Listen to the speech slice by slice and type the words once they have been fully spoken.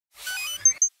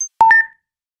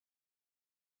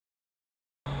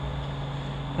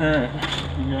Alright,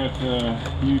 we got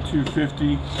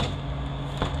U250.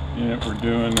 Yeah, we're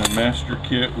doing a master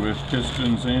kit with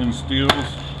pistons and steels.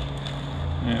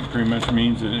 And it pretty much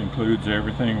means it includes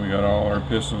everything. We got all our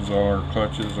pistons, all our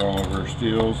clutches, all of our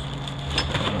steels,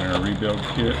 and our rebuild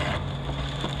kit.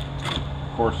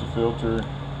 Of course, the filter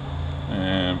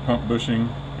and pump bushing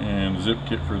and zip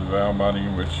kit for the valve body,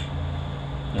 which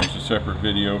there's a separate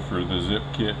video for the zip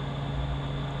kit,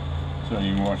 so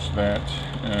you can watch that.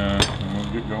 And we'll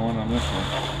get going on this one.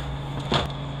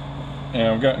 And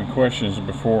I've gotten questions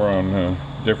before on the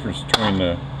difference between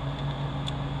the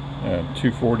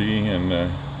 240 and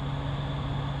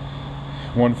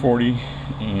 140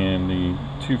 and the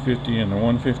 250 and the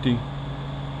 150.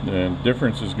 The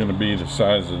difference is going to be the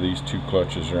size of these two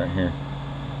clutches right here.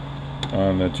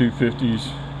 On the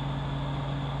 250s,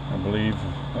 I believe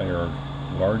they are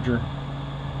larger,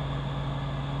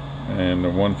 and the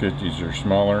 150s are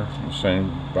smaller. The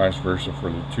same vice versa for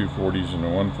the 240s and the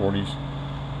 140s.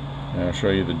 And I'll show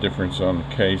you the difference on the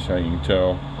case, how you can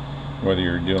tell whether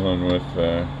you're dealing with,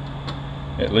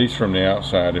 at least from the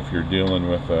outside, if you're dealing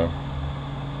with a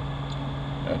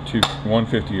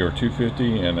 150 or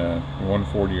 250 and a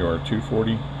 140 or a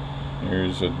 240.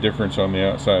 There's a difference on the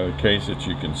outside of the case that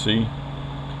you can see.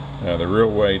 The real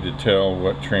way to tell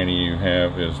what tranny you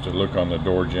have is to look on the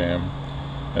door jamb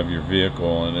of your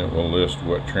vehicle, and it will list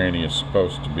what tranny is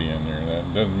supposed to be in there.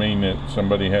 That doesn't mean that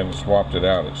somebody hadn't swapped it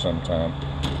out at some time,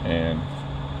 and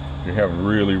you're having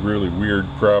really weird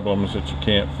problems that you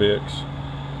can't fix,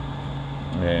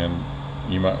 and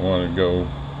you might want to go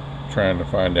trying to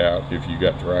find out if you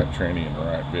got the right tranny in the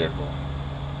right vehicle.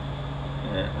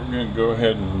 Alright, we're going to go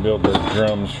ahead and build the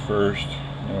drums first,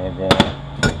 and we'll go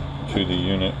on to the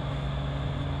unit.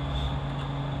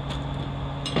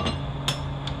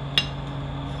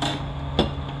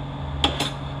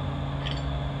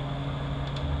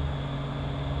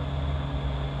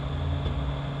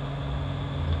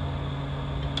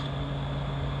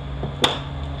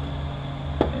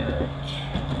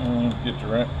 Get the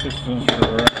right pistons for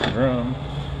the right drum.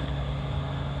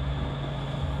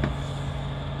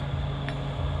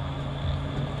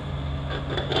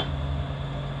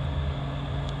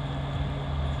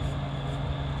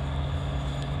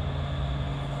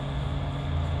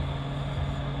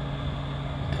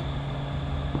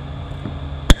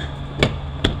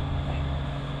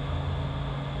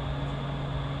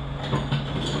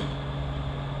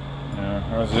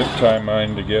 Now I zip tie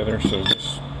mine together so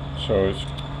it's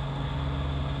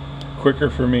quicker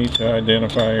for me to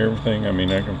identify everything. I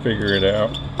mean, I can figure it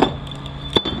out,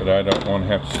 but I don't want to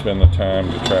have to spend the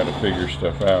time to try to figure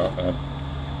stuff out.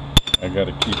 I got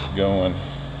to keep going.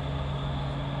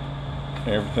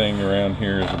 Everything around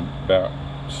here is about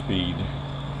speed,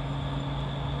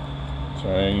 so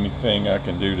anything I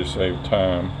can do to save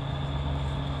time,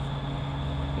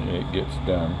 it gets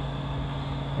done.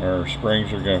 Our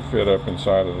springs are going to fit up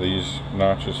inside of these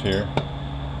notches here.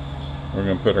 We're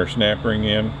going to put our snap ring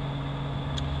in.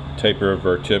 Taper of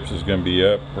our tips is going to be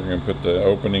up. We're going to put the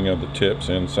opening of the tips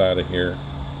inside of here.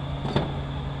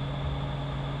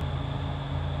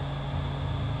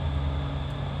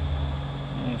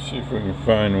 Let's see if we can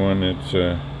find one that's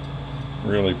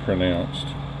really pronounced.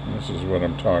 This is what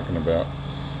I'm talking about.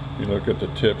 If you look at the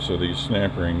tips of these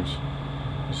snap rings,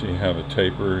 you see how the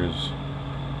taper is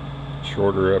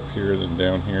shorter up here than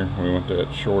down here. We want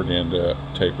that short end to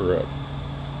taper up.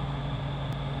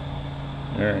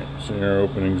 Alright, so our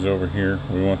opening's over here.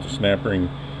 We want the snap ring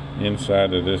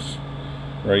inside of this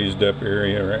raised up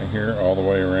area right here all the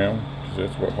way around, because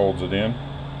that's what holds it in.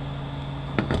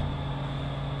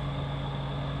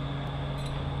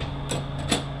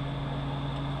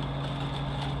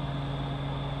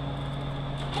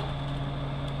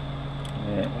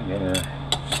 Alright, we got our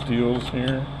steels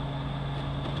here.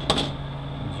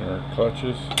 These are our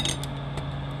clutches.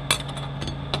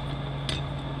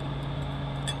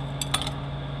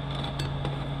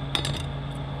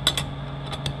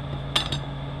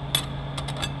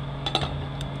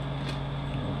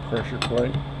 Pressure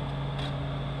plate.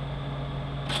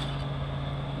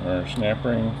 Our snap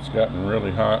ring, it's gotten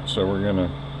really hot, so we're going to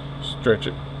stretch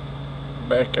it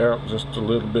back out just a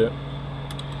little bit,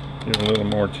 get a little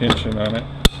more tension on it.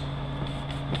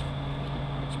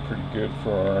 It's pretty good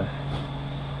for our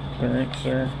clearance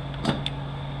there.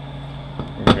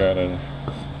 We've got a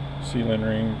sealing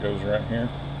ring that goes right here.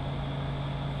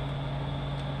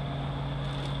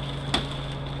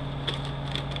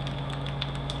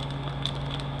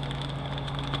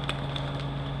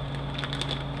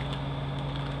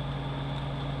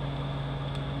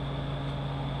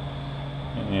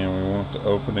 And we want the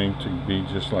opening to be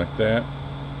just like that,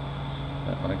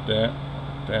 like that,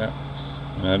 like that.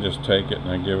 and I just take it and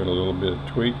I give it a little bit of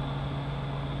tweak.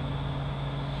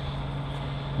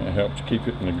 It helps keep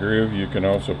it in the groove. You can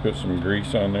also put some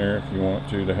grease on there if you want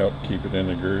to help keep it in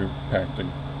the groove. Pack the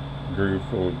groove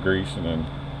full of grease and then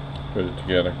put it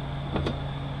together.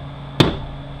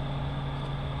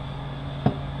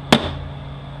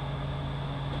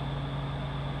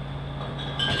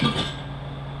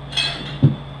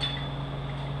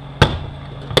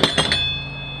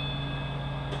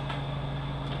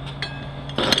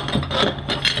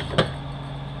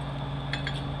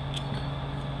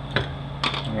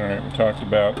 Alright, we talked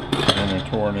about when I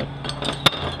tore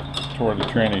the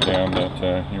tranny down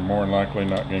that you're more than likely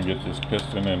not going to get this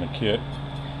piston in the kit,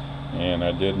 and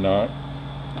I did not,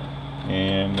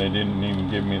 and they didn't even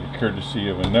give me the courtesy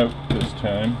of a note this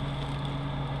time.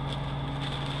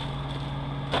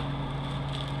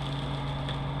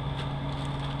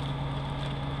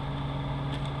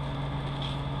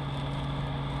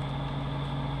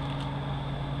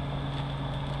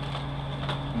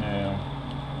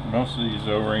 Most of these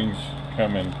O-rings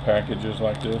come in packages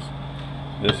like this.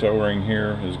 This O-ring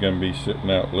here is going to be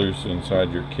sitting out loose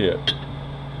inside your kit.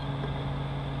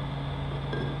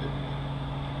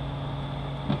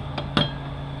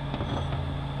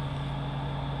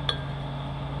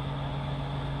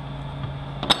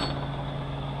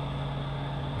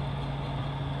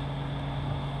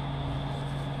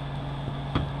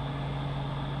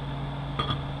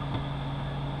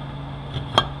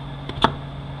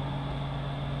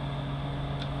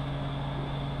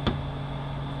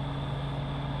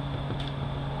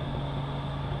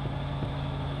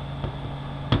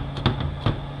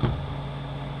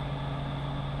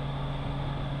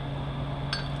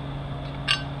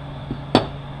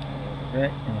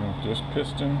 Alright, just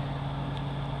piston.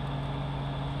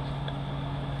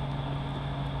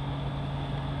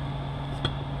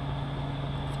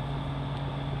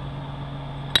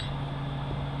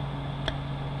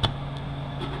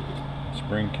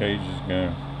 Spring cage is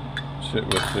going to sit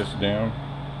with this down.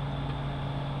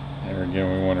 There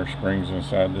again, we want our springs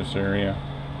inside this area.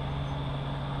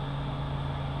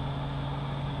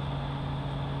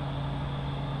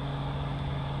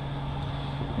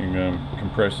 You're going to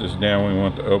compress this down. We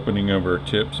want the opening of our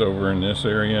tips over in this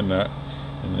area, not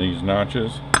in these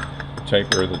notches.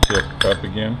 Taper the tip up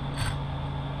again.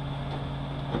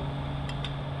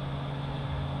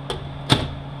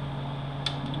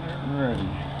 Alrighty.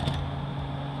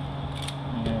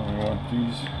 And we want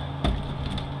these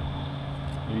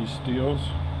steels,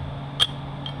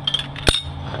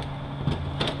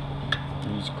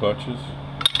 these clutches.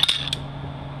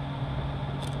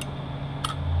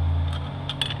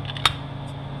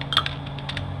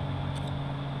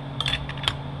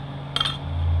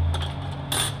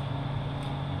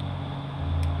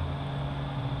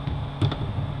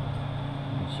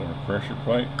 Our pressure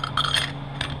plate,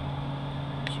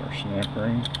 that's our snap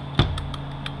ring,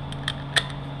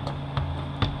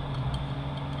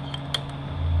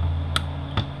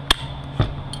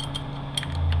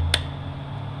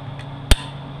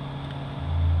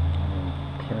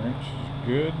 clearance is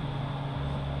good,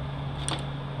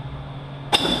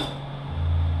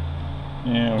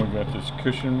 and we've got this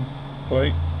cushion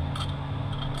plate.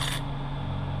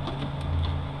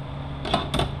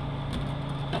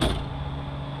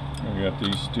 We got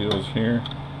these steels here,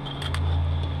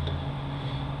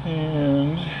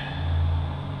 and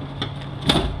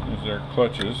these are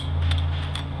clutches.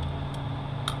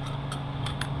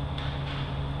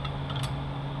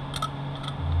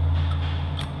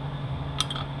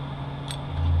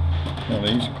 Now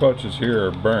these clutches here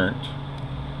are burnt,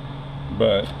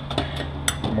 but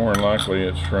more than likely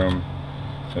it's from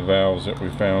the valves that we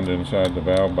found inside the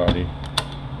valve body.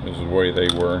 This is the way they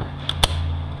were.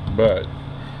 But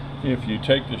if you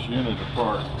take this unit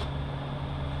apart,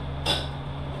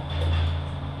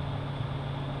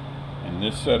 and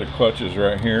this set of clutches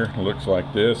right here looks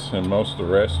like this, and most of the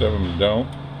rest of them don't,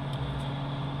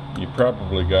 you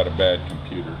probably got a bad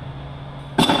computer.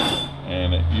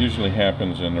 And it usually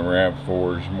happens in the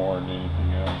RAV4s more than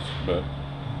anything else, but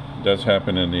it does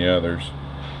happen in the others.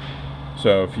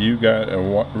 So if you got a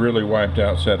really wiped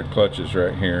out set of clutches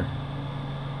right here,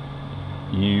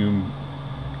 you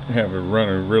have a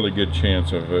really good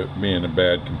chance of it being a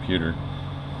bad computer.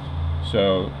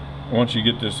 So once you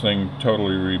get this thing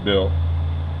totally rebuilt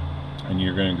and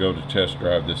you're going to go to test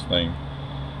drive this thing,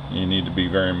 you need to be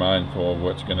very mindful of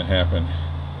what's going to happen.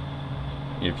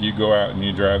 If you go out and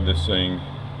you drive this thing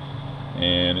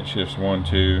and it shifts 1,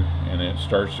 2 and it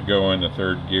starts to go into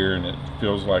third gear and it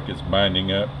feels like it's binding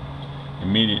up,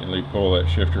 immediately pull that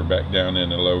shifter back down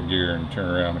into low gear and turn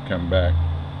around and come back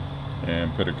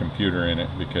and put a computer in it,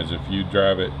 because if you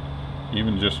drive it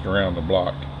even just around the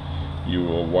block, you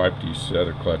will wipe these set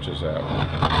of clutches out.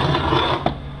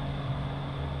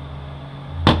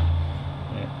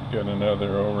 Got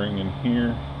another O-ring in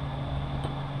here.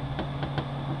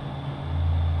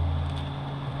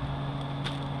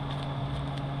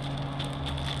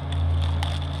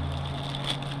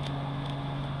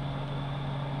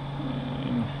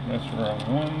 And that's the wrong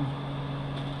one.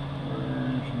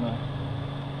 Where's my...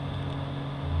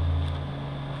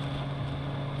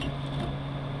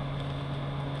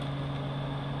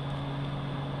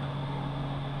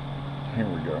 Here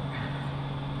we go.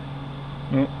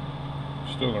 Nope.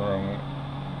 Still the wrong one.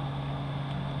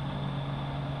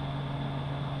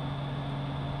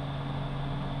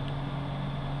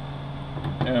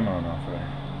 Come on off there.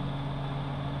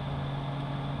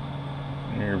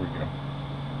 Here we go.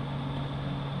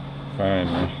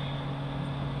 Finally.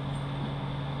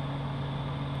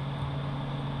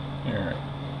 Alright.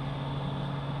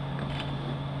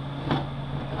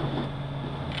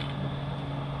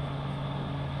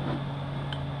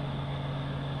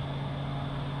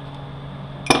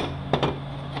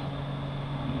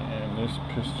 This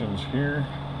piston's here.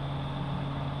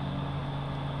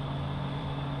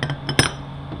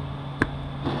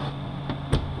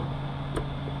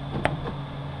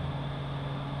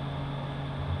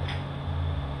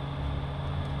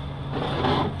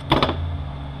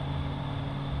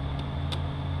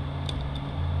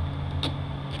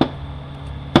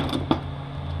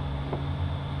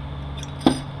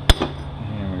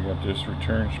 And we got this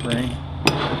return spring.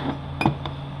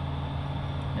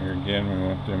 Here again, we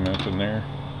want them up in there.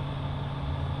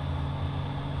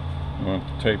 We want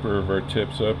the taper of our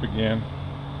tips up again.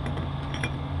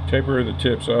 Taper of the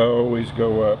tips always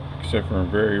go up, except for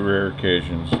very rare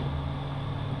occasions.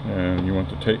 And you want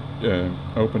the tape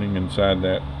opening inside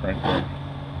that right there.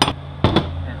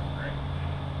 Alright.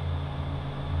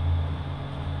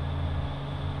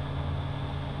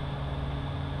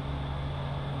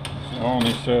 It's the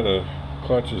only set of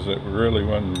clutches that really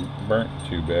wasn't burnt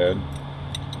too bad.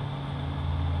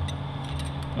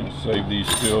 I'll save these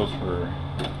skills for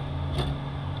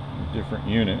a different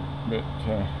unit, but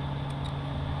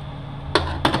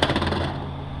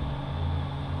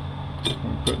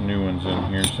we'll put new ones in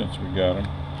here since we got them.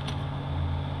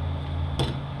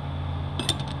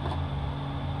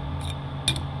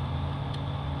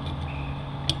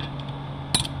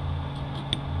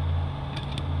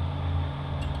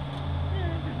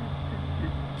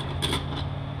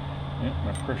 Yep,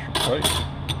 my pressure plate.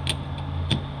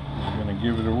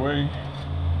 Give it away.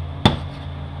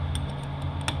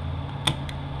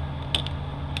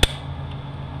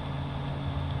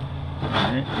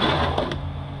 Alright.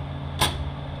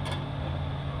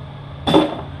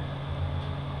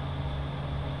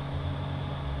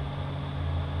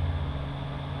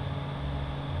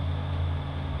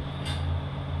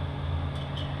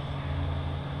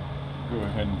 Go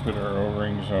ahead and put our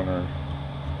O-rings on our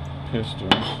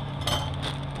pistons,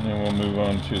 and then we'll move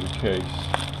on to the case.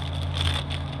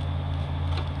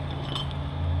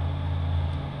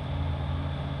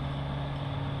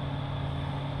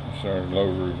 Our low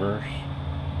reverse.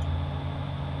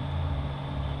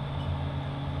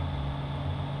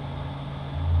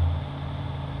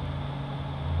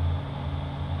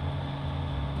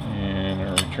 And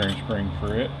our return spring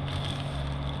for it.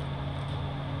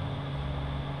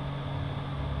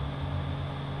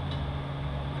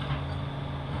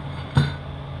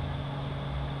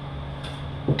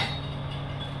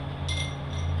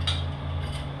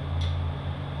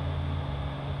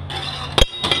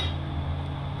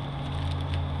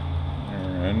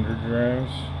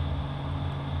 Underdrives.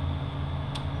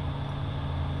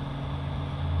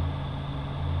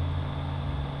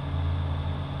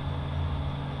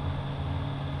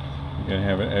 You're gonna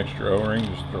have an extra O-ring,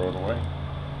 just throw it away.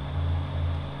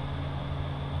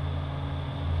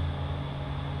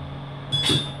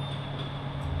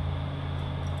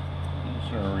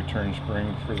 There's our return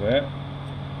spring for that.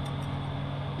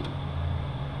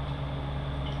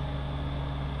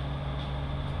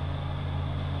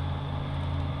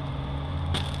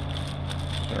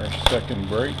 Our second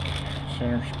brake,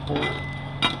 center support.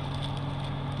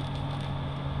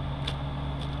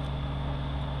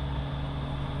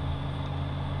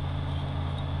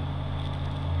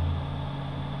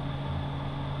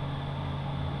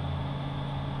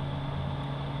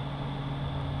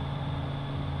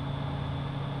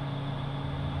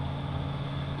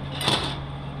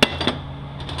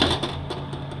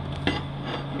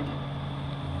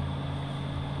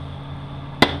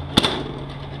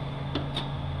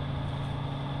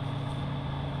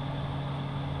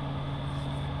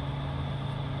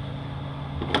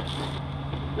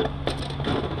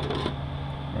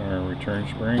 turn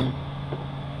spring.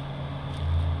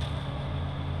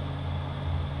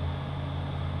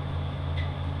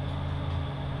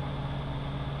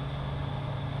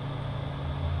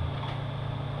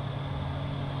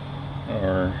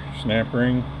 Our snap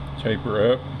ring,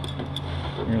 taper up.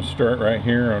 We're going to start right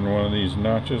here on one of these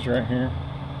notches right here.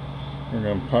 We're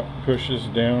going to push this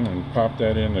down and pop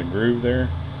that in the groove there.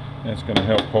 That's going to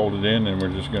help hold it in, and we're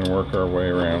just going to work our way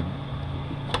around.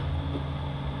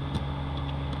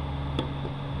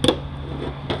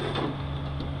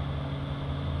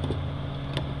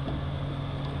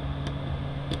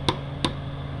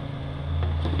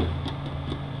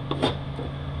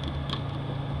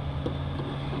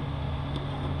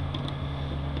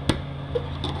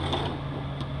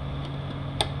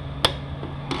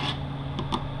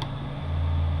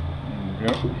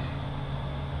 Yep.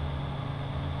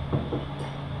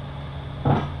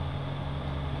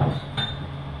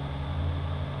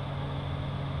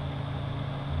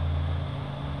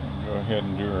 Go ahead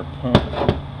and do our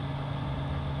pump.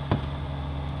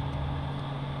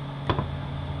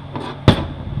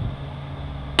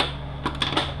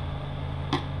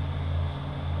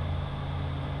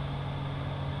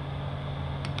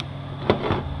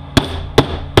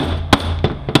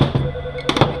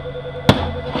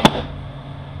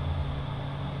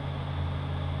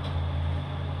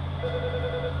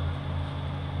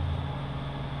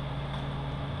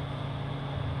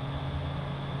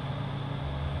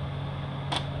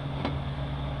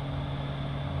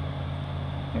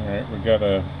 Alright, we got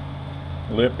a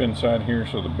lip inside here,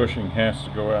 so the bushing has to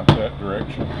go out that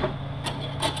direction.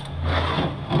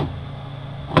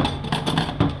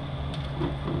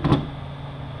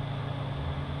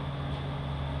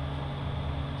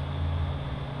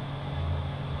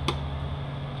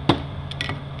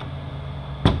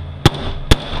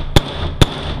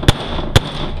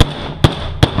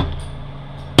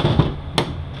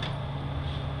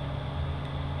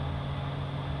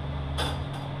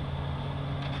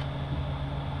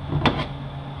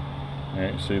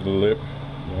 Alright, see the lip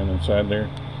down inside there?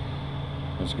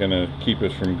 It's going to keep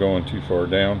us from going too far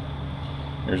down.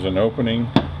 There's an opening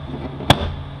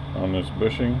on this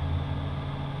bushing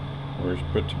where it's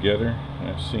put together,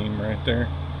 that seam right there.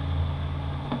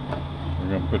 We're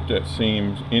going to put that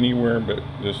seam anywhere but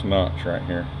this notch right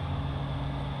here.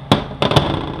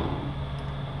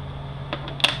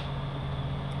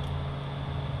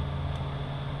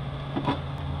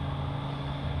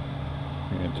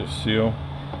 And to seal,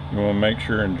 you want to make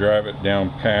sure and drive it down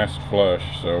past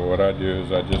flush. So what I do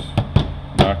is I just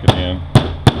knock it in.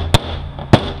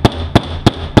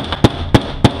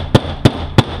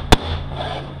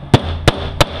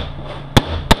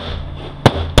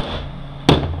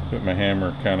 Put my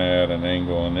hammer kind of at an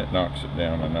angle and it knocks it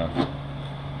down enough.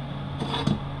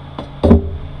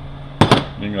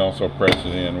 You can also press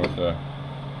it in with a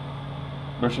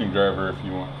bushing driver if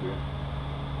you want to.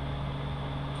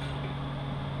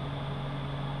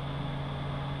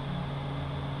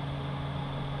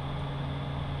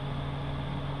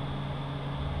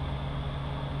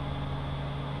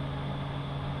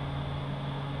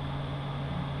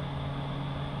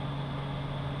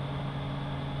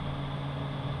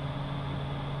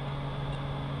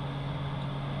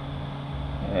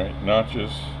 Alright,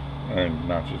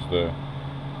 the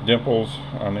dimples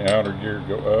on the outer gear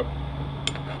go up,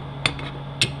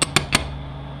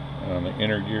 and on the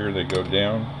inner gear they go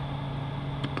down.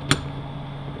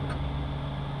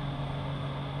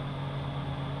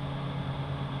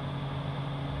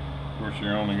 Of course,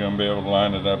 you're only going to be able to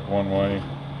line it up one way,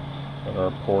 but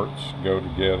our ports go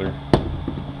together.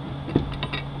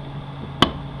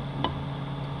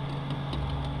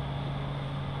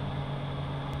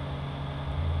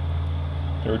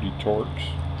 .30 torques.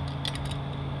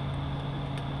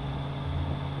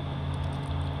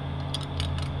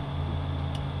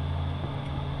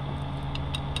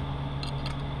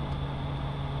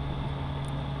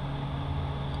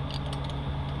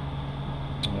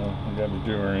 Well, we got to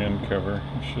do our end cover.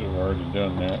 I should have already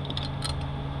done that.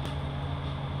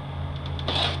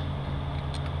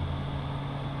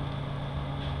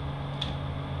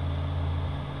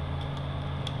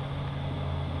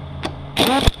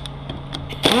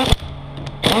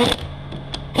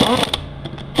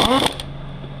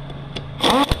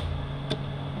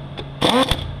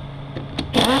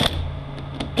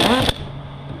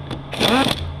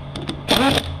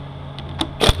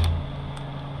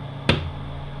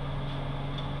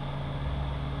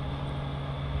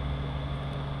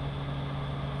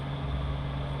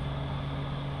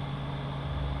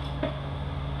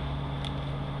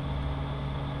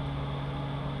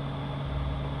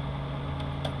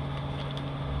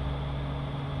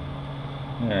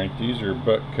 Alright, these are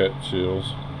butt cut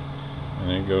seals, and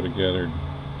they go together,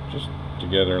 just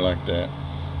together like that.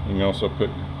 You can also put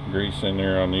grease in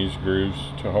there on these grooves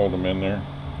to hold them in there.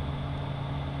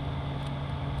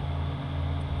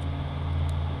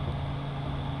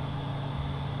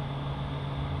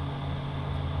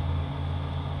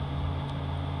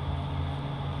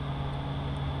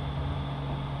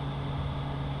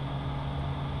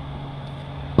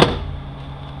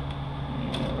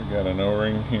 Got an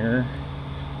O-ring here.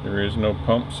 There is no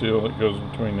pump seal that goes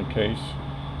between the case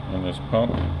and this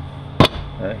pump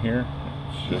right here.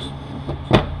 It's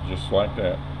just like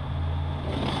that.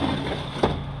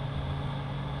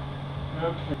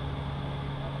 Okay.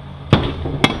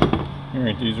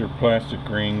 Alright, these are plastic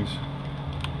rings.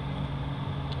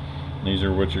 These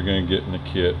are what you're going to get in the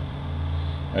kit.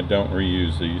 I don't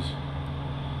reuse these.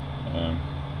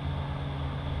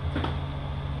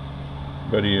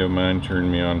 A buddy of mine turned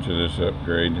me on to this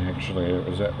upgrade. Actually, it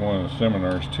was at one of the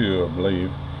seminars too, I believe.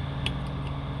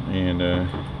 And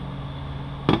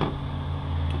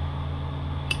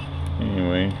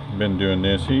anyway, been doing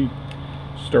this. He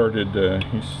started,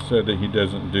 he said that he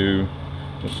doesn't do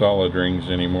the solid rings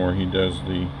anymore. He does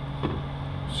the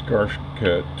scar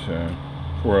cut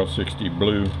 4L60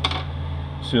 blue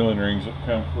sealing rings that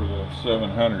come for the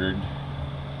 700,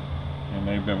 and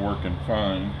they've been working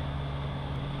fine.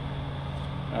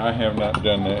 I have not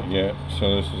done that yet,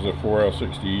 so this is a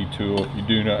 4L60E tool. If you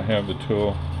do not have the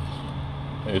tool,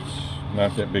 it's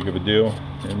not that big of a deal.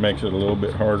 It makes it a little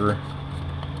bit harder.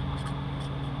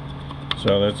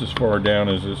 So that's as far down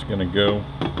as it's going to go,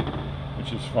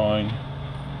 which is fine.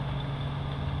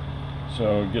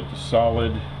 So get the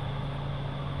solid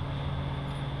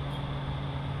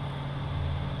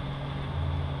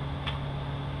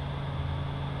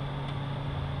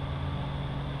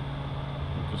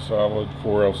solid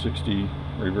 4L60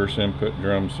 reverse input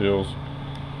drum seals,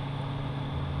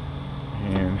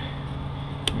 and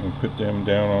you can put them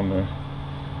down on the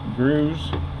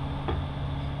grooves.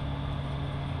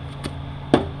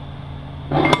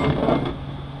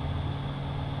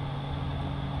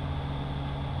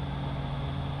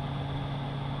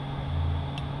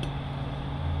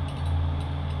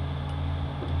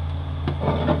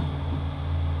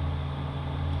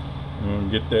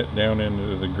 And get that down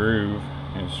into the groove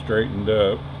and straightened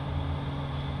up,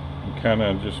 and kind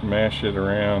of just mash it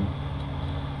around,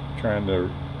 trying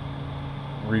to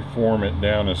reform it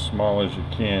down as small as you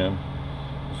can.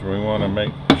 So we want to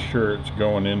make sure it's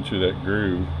going into that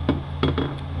groove.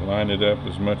 Line it up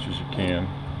as much as you can.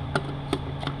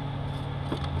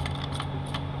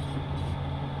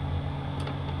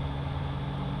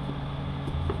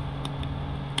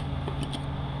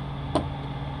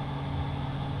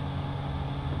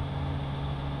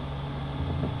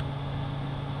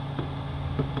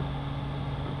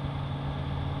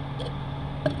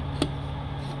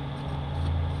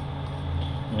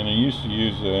 And I used to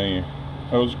use a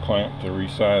hose clamp to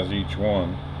resize each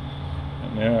one,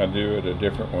 and now I do it a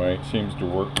different way. It seems to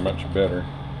work much better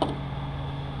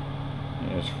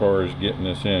as far as getting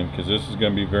this in, because this is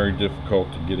going to be very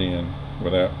difficult to get in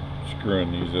without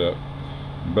screwing these up.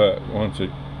 But once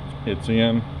it's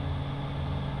in,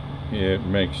 it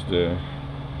makes the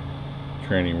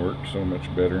tranny work so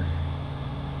much better.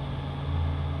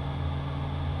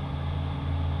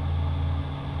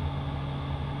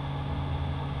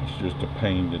 Just a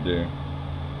pain to do.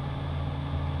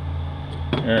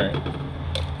 Alright.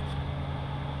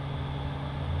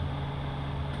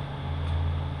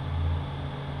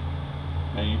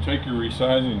 Now you take your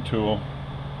resizing tool,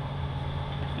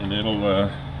 and it'll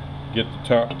get the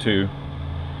top two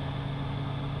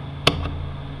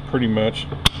pretty much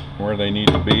where they need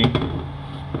to be.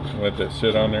 Let that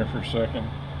sit on there for a second.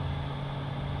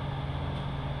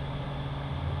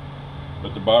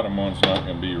 But the bottom one's not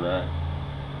going to be right.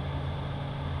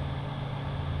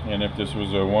 And if this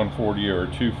was a 140 or a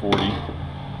 240,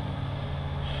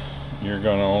 you're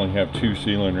going to only have two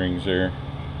sealing rings there,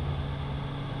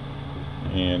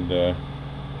 and the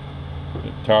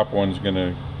top one's going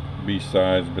to be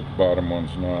sized, but the bottom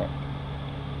one's not.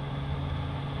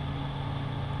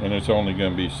 And it's only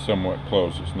going to be somewhat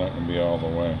close. It's not going to be all the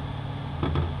way.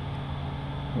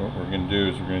 What we're going to do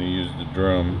is we're going to use the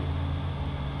drum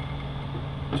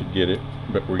to get it,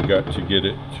 but we got to get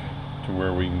it to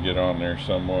where we can get on there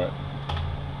somewhat.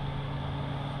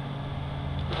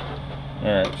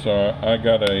 Alright, so I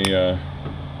got a,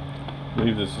 I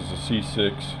believe this is a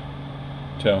C6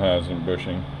 Telhausen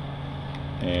bushing,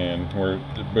 and where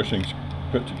the bushing's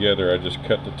put together, I just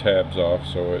cut the tabs off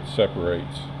so it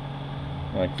separates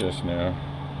like this now.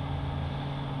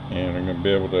 And I'm going to be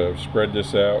able to spread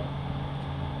this out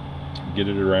get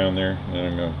it around there, and then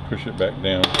I'm going to push it back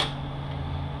down,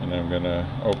 and I'm going to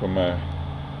open my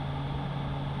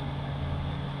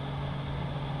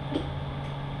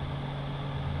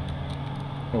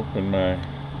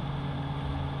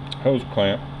hose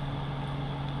clamp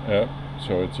up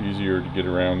so it's easier to get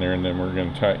around there, and then we're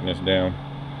going to tighten this down,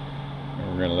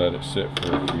 and we're going to let it sit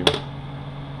for a few.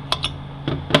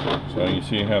 So you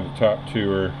see how the top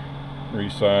two are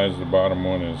resized, the bottom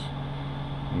one is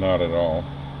not at all.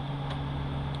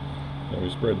 So we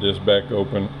spread this back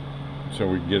open so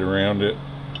we get around it.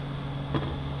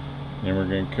 Then we're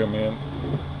going to come in,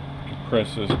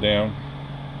 press this down,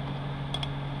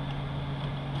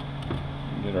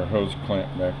 get our hose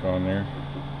clamp back on there.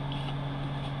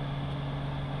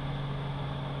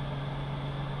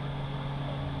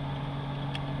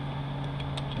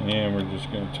 And we're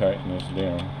just going to tighten this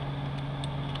down.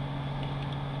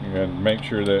 You got to make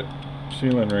sure that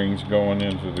sealing ring's going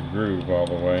into the groove all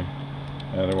the way,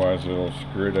 otherwise it'll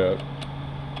screw it up.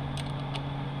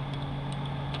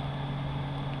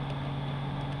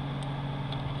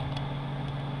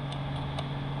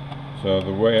 So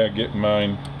the way I get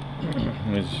mine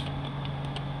is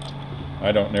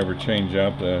I don't never change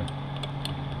out the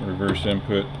reverse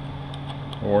input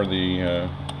or the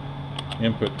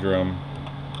input drum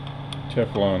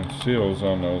Teflon seals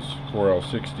on those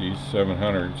 4L60s,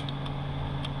 700s.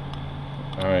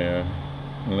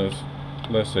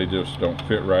 Unless they just don't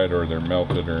fit right or they're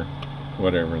melted or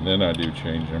whatever, then I do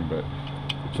change them. But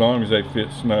as long as they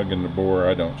fit snug in the bore,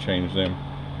 I don't change them.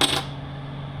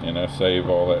 And I save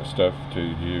all that stuff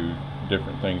to do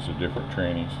different things to different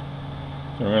trannies.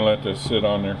 So we're going to let this sit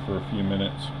on there for a few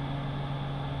minutes.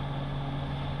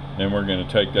 Then we're going to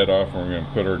take that off and we're going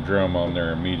to put our drum on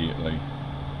there immediately.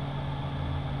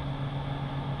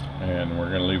 And we're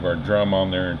going to leave our drum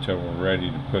on there until we're ready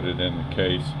to put it in the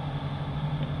case.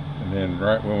 And then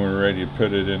right when we're ready to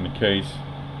put it in the case,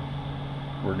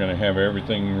 we're going to have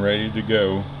everything ready to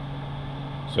go,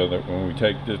 so that when we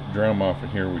take this drum off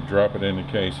of here, we drop it in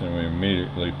the case and we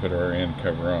immediately put our end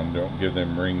cover on. Don't give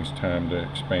them rings time to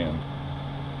expand.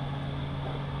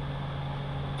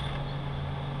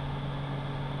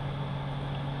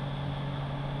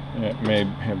 That may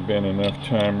have been enough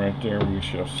time right there, we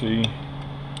shall see.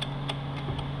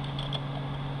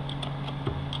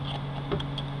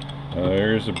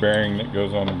 There's a bearing that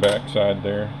goes on the back side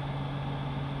there,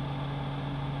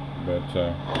 but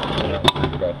I'm not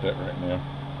worried about that right now.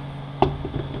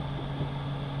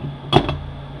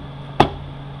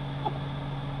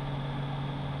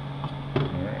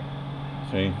 Alright,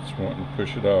 see, it's wanting to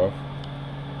push it off.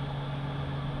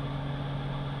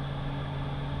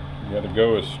 You got to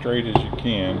go as straight as you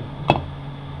can.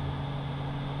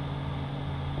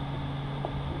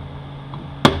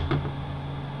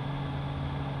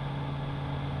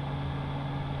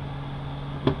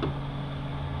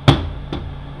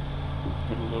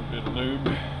 Put a little bit of lube.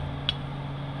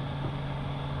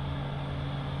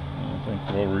 I think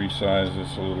we'll resize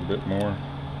this a little bit more.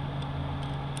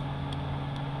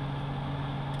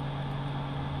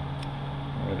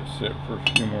 Let it sit for a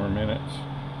few more minutes.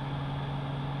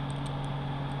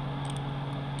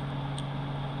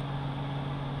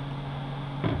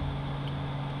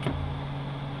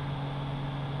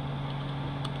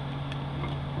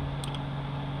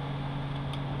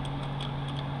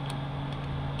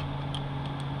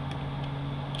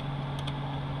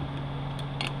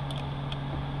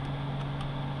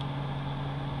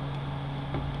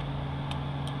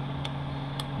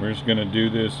 We're just going to do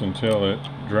this until the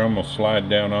drum will slide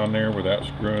down on there without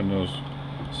screwing those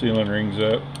sealing rings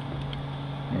up.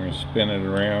 We're going to spin it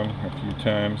around a few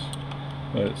times,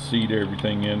 let it seat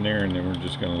everything in there, and then we're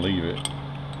just going to leave it.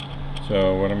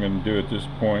 So what I'm going to do at this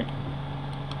point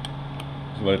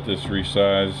is let this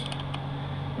resize.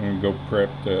 I'm going to go prep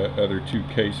the other two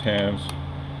case halves.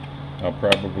 I'll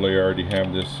probably already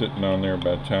have this sitting on there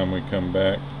by the time we come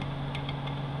back,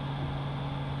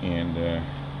 and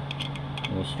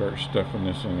we'll start stuffing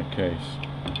this in the case.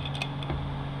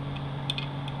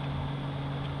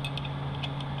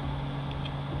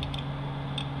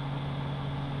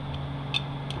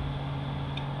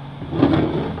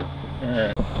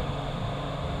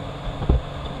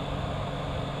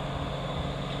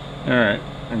 Alright,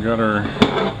 I got our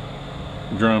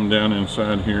drum down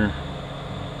inside here.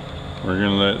 We're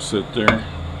going to let it sit there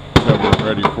until we're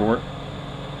ready for it.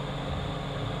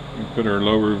 We put our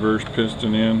low reverse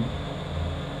piston in.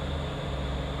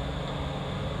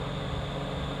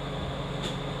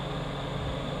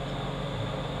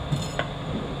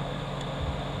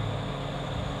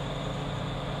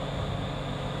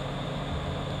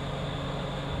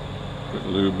 Put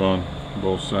lube on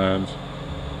both sides.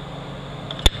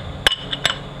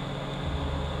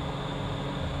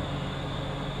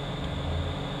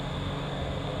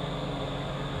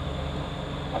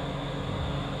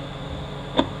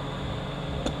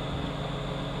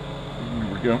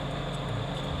 we go.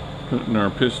 Putting our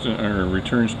piston, our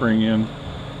return spring in.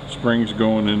 Springs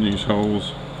going in these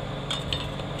holes.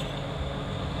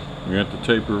 We got the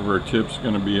taper of our tips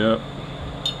going to be up.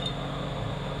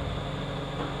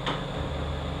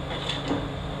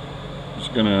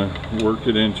 Just going to work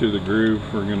it into the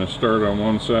groove. We're going to start on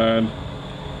one side,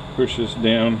 push this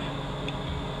down,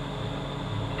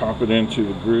 pop it into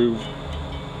the groove.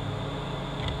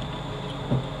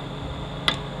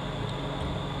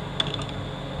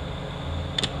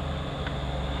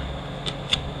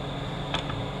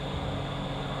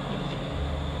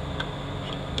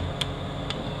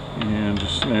 And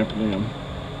just snap it in.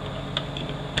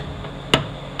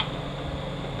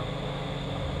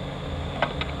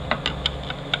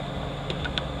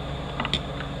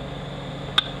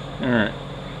 Alright.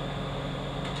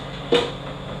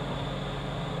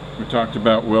 We talked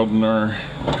about welding our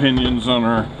pinions on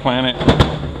our Planet.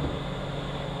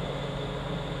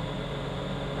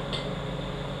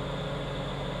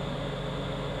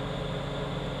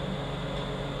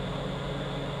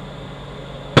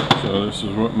 So this is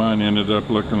what mine ended up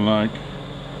looking like.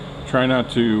 Try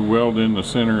not to weld in the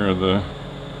center of the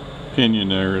pinion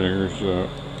there.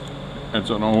 That's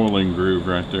an oiling groove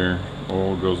right there.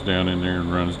 Oil goes down in there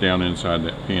and runs down inside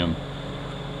that pin.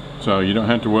 So you don't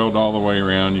have to weld all the way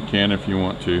around. You can if you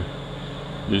want to. You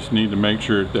just need to make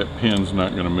sure that pin's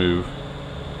not going to move.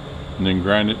 And then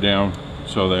grind it down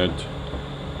so that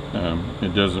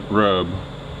it doesn't rub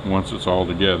once it's all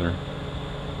together.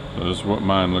 So this is what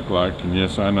mine looked like, and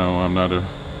yes, I know I'm not a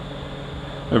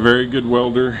very good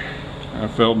welder. I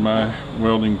failed my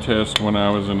welding test when I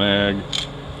was in ag,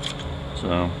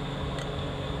 so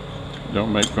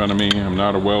don't make fun of me. I'm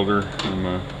not a welder. I'm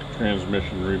a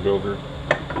transmission rebuilder.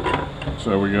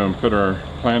 So we're going to put our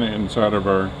Planet inside of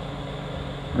our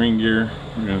ring gear.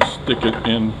 We're going to stick it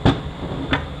in,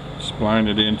 spline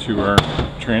it into our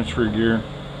transfer gear.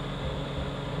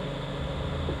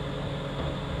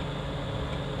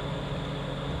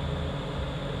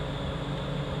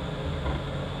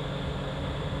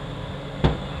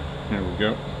 There we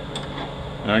go.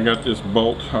 And I got this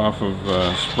bolt off of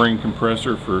a spring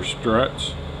compressor for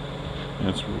struts.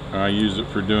 I use it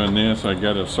for doing this. I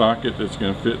got a socket that's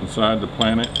going to fit inside the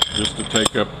Planet just to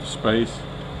take up the space.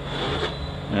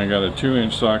 And I got a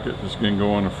 2-inch socket that's going to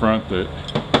go on the front that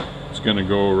is going to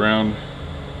go around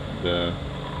the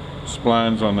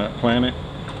splines on that Planet.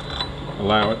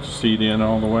 Allow it to seat in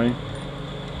all the way.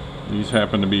 These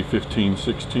happen to be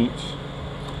 15/16.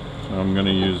 So I'm going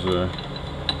to use a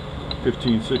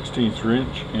 15/16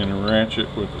 wrench and a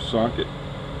ratchet with the socket.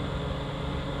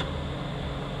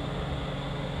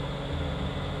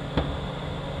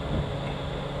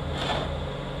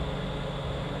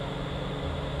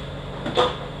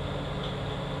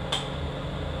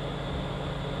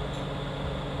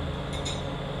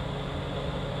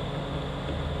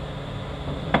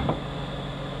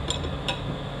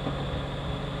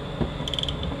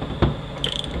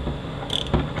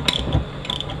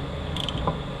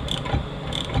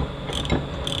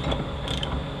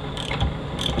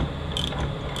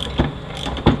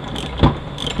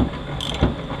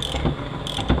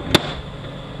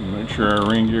 Make sure our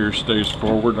ring gear stays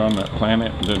forward on that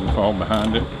Planet and doesn't fall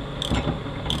behind it.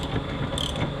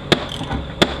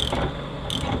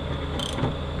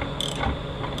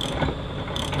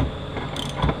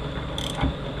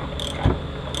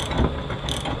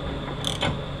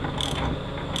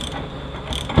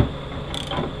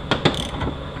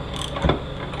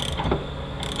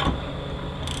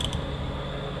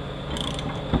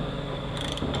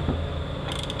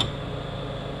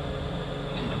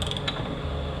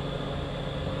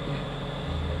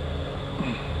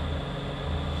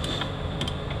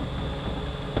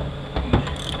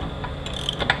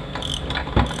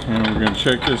 And we're going to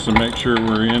check this and make sure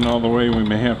we're in all the way. We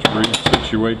may have to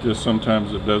resituate this.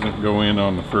 Sometimes it doesn't go in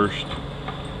on the first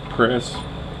press.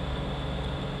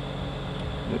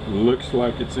 It looks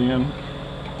like it's in.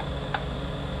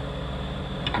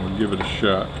 We'll give it a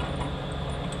shot.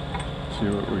 See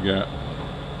what we got.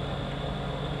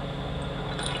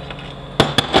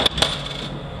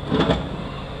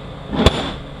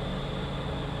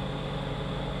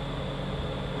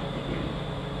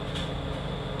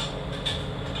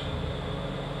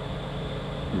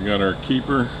 We got our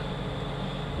keeper.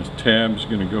 This tab's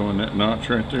going to go in that notch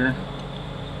right there.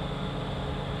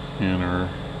 And our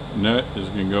nut is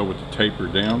going to go with the taper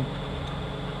down.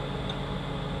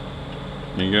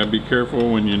 And you got to be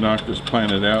careful when you knock this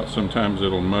Planet out. Sometimes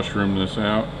it'll mushroom this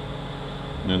out.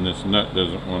 And then this nut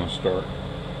doesn't want to start.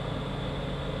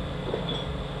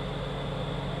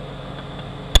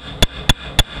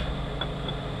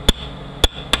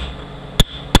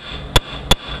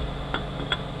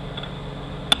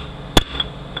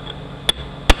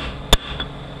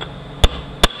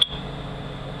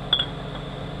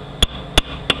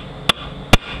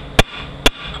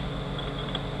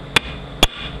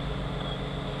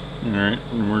 Alright,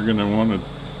 and we're going to want to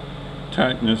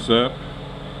tighten this up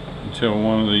until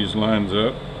one of these lines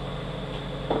up.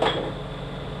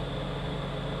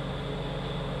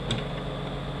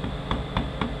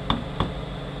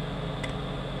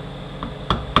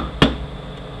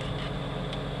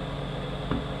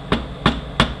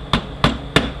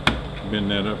 Bend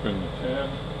that up in the tab.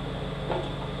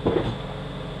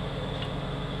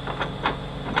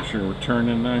 Make sure we're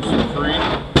turning nice and free.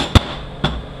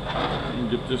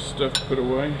 And get this stuff put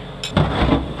away.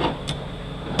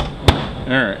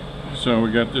 Alright, so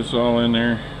we got this all in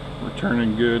there. We're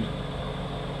turning good.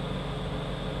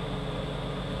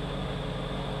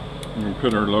 We're going to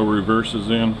put our low reverses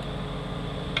in.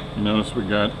 You notice we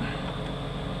got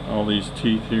all these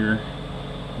teeth here.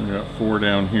 We got 4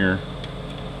 down here.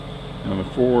 Now the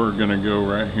 4 are going to go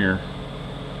right here.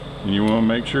 And you want to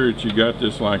make sure that you got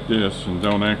this like this and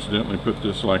don't accidentally put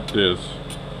this like this.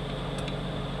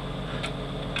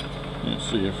 Let's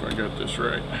see if I got this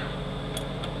right.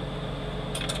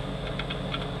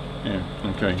 Yeah,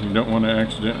 okay, you don't want to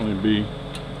accidentally be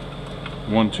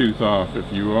 1 tooth off.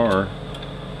 If you are,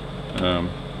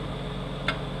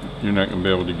 you're not going to be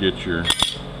able to get your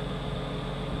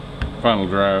final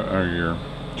drive or your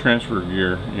transfer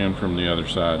gear in from the other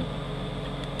side.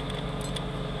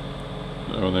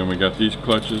 So then we got these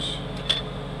clutches.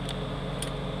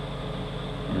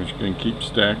 We're just going to keep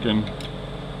stacking.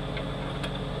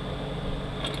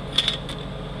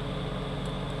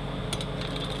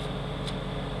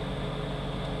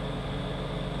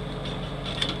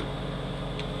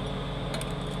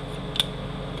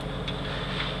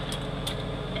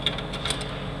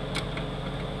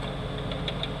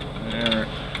 Alright,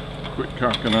 quit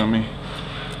cocking on me.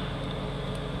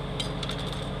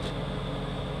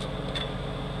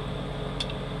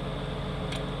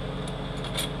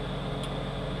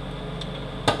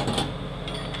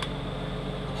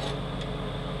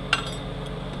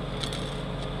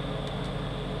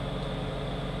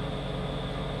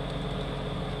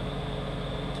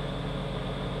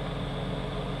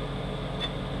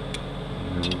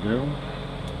 There we go.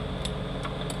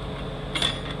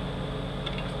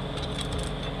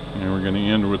 And we're going to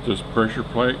end with this pressure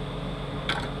plate.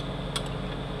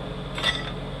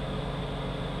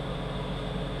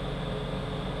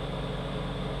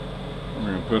 We're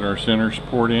going to put our center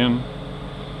support in.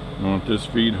 We want this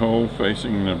feed hole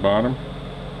facing the bottom.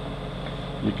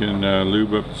 You can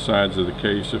lube up the sides of the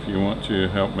case if you want to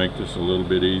help make this a little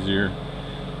bit easier.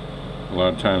 A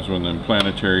lot of times when the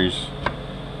implantaries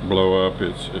blow up,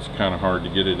 it's kind of hard to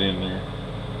get it in there.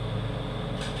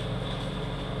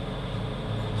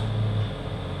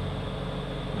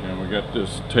 And we got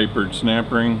this tapered snap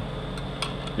ring.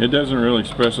 It doesn't really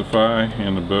specify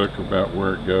in the book about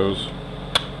where it goes,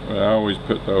 but I always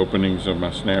put the openings of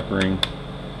my snap ring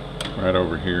right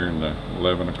over here in the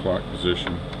 11 o'clock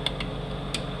position.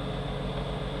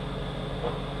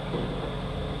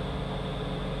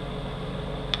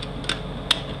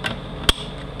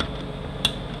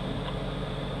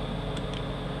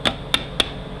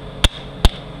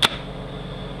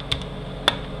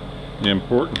 The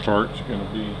important part is going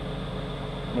to be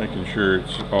making sure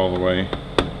it's all the way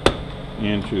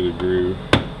into the groove.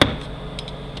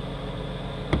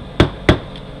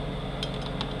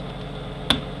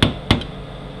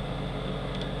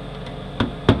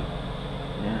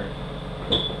 Alright.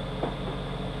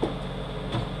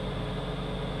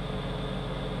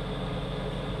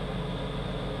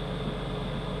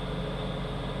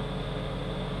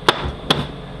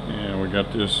 And we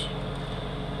got this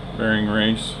bearing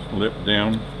race lip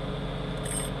down.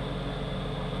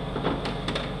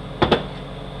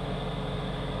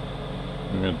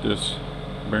 We got this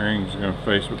bearing's going to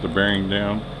face with the bearing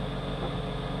down.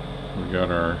 We got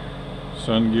our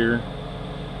sun gear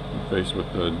face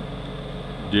with the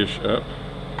dish up.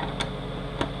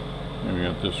 And we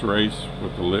got this race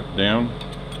with the lip down.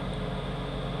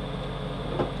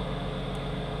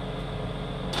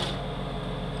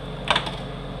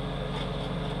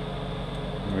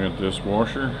 We got this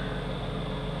washer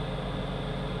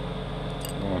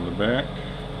on the back.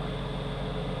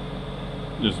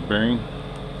 This bearing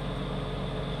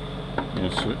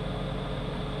is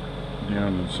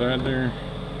down inside there.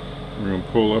 We're going to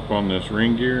pull up on this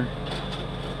ring gear.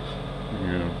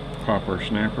 We're going to pop our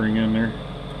snap ring in there.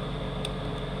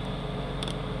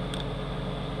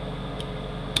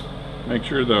 Make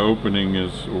sure the opening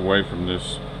is away from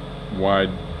this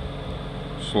wide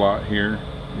slot here.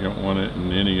 You don't want it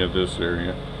in any of this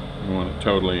area. You want it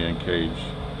totally encaged.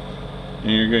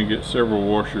 And you're going to get several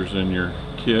washers in your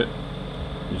kit.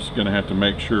 You're just going to have to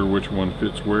make sure which one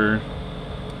fits where.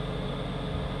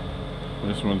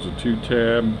 This one's a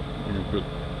 2-tab. You can put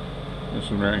This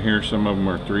one right here, some of them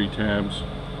are 3 tabs.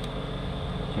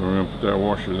 So we're going to put that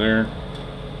washer there.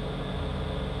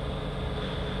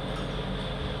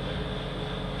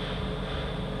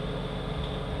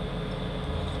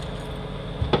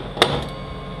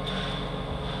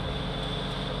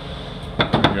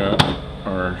 We got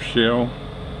our shell.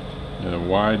 The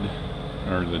wide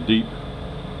or the deep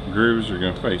grooves are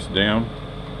going to face down.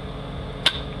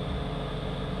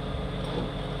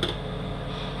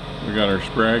 We got our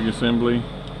sprag assembly.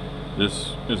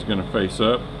 This is going to face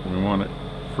up. We want it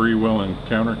freewheeling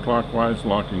counterclockwise,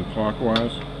 locking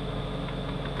clockwise.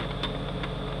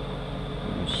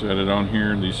 We'll set it on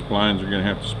here. These splines are going to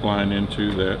have to spline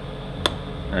into that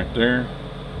right there.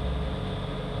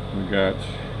 We got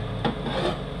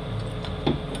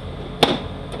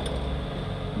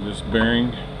this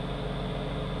bearing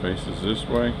faces this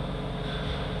way.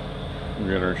 We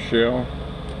got our shell.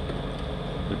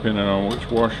 Depending on which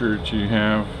washer that you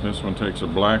have, this one takes a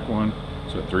black one.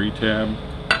 It's a 3 tab.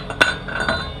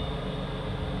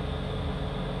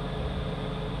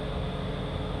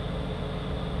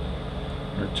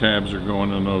 Our tabs are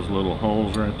going in those little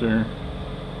holes right there.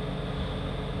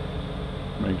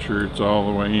 Make sure it's all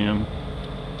the way in.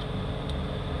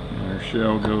 And our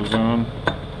shell goes on.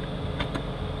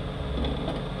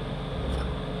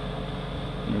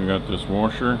 And we got this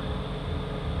washer,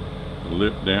 the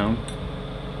lip down.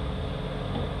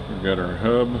 We've got our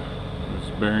hub, this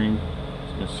bearing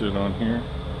is going to sit on here.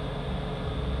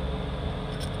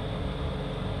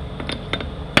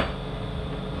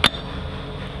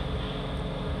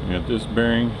 We got this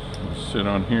bearing, will sit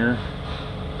on here.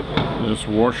 This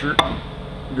washer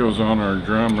goes on our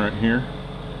drum right here.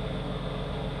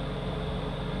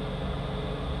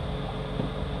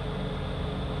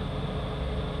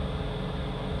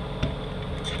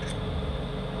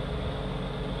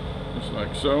 Just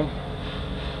like so.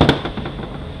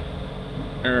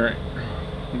 Alright,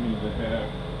 we need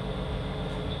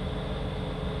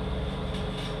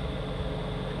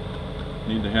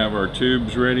to have our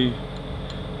tubes ready.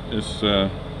 This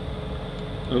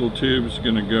little tube is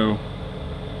going to go,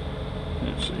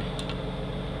 let's see,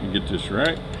 you get this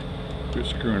right, quit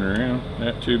screwing around.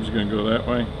 That tube's going to go that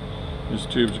way. This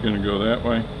tube's going to go that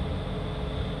way.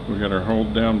 We got our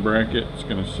hold down bracket, it's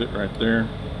going to sit right there.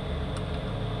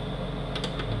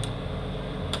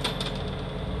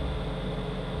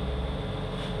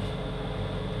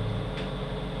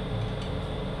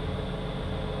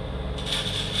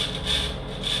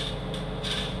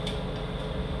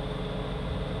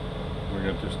 We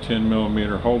got this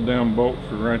 10mm hold down bolt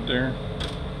for right there.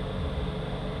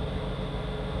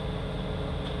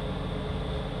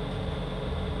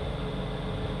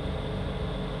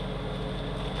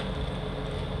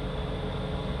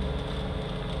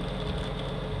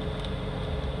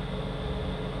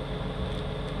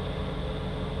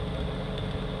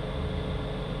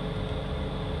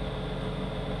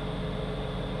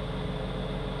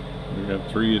 We got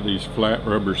 3 of these flat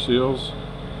rubber seals.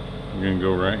 We're going to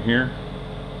go right here.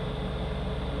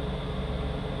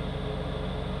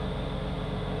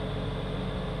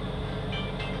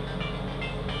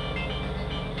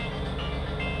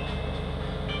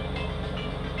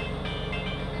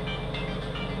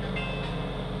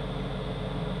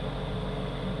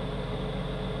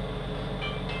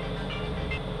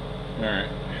 Alright,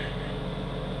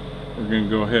 we're going to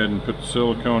go ahead and put the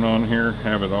silicone on here,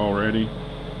 have it all ready,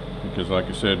 because like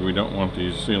I said, we don't want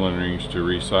these sealing rings to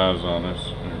resize on us,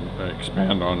 or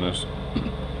expand on us,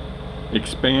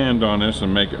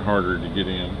 and make it harder to get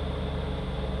in.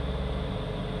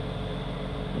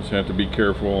 Just have to be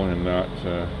careful and not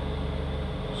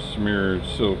smear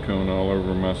silicone all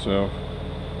over myself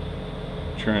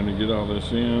trying to get all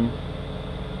this in.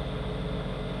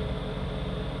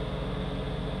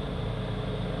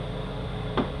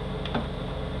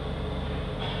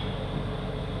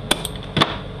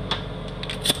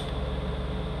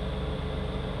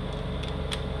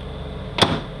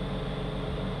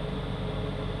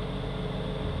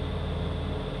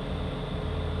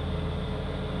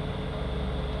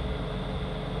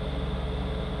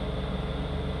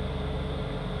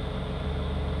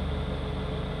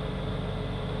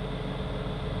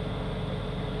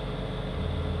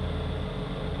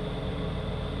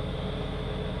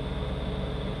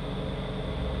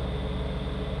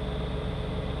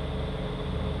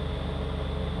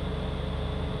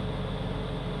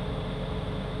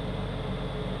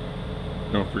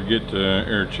 Don't forget to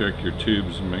air check your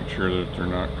tubes and make sure that they're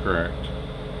not cracked.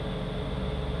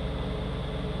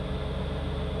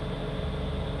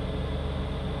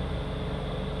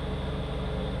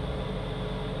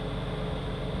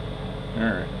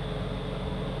 Alright.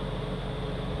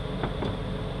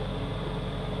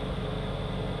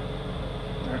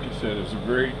 said, is a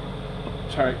very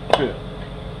tight fit.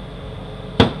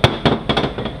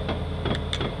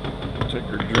 Take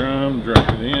our drum, drop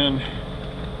it in.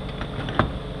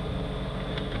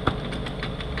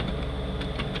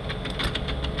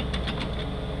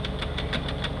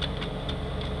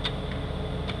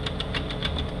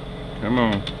 Come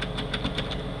on.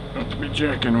 Don't be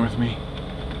jacking with me.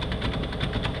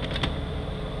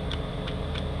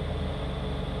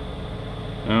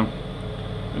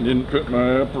 I didn't put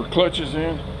my upper clutches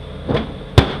in.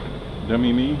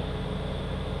 Dummy me.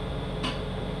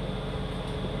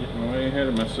 Getting way ahead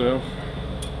of myself.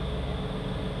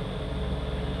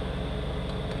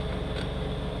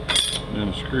 Then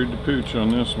I screwed the pooch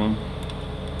on this one.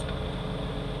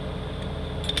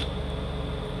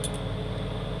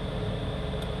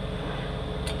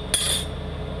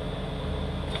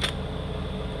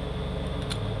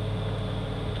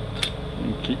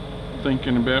 And keep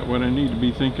thinking about what I need to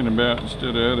be thinking about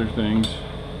instead of other things.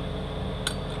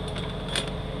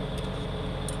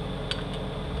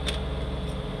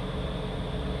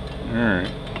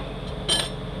 Alright.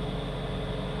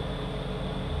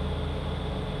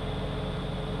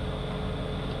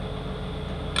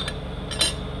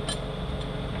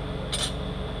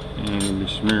 And I'll be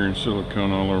smearing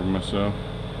silicone all over myself.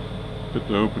 Put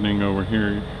the opening over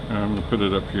here. I'm going to put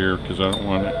it up here because I don't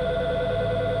want it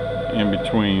in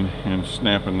between and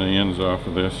snapping the ends off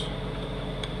of this.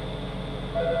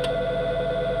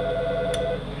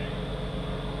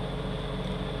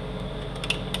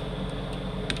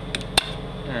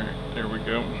 Alright, there we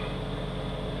go.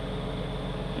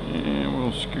 And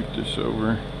we'll scoot this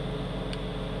over.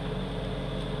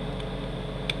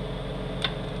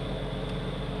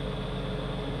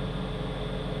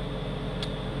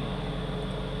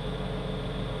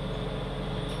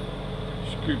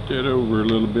 Scoot that over a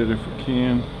little bit if we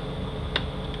can.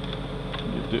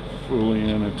 Get that fully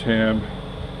in a tab.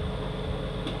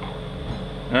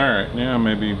 Alright, now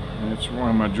maybe that's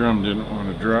why my drum didn't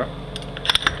want to drop.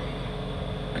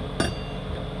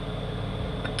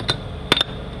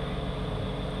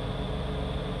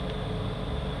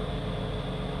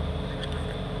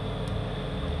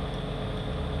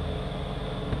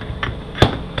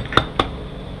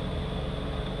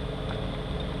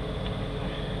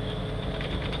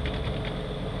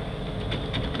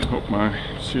 Hope my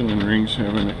ceiling rings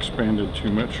haven't expanded too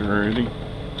much already.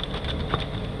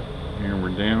 Here we're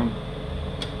down.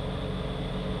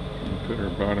 And put our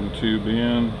bottom tube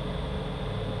in.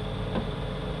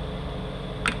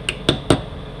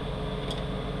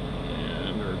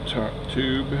 And our top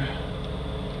tube.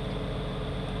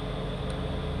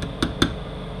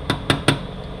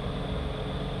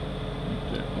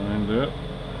 Get that lined up.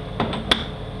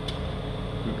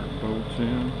 Put our bolts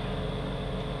in.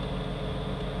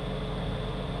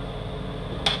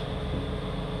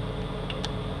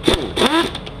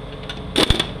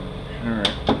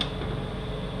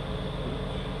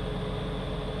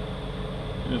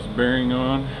 This bearing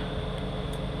on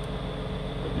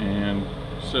and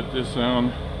set this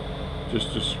on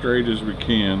just as straight as we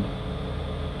can.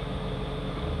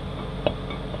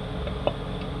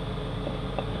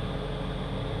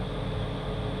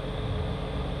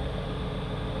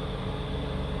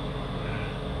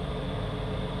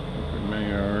 It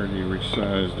may already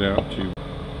resized out to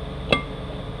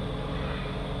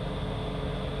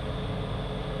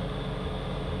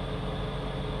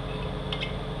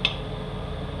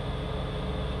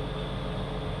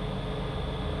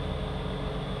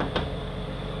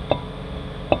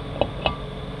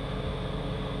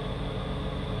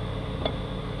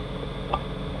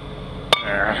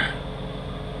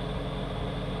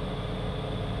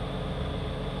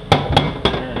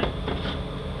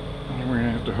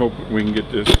to hope that we can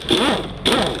get this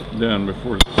done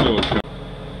before the silicone.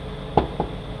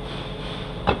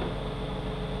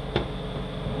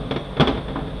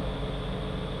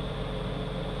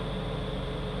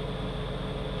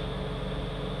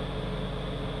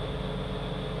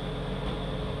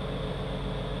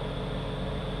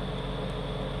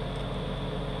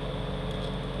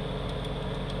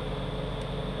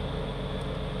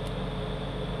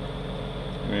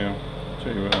 Yeah.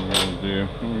 Tell you what I'm going to do.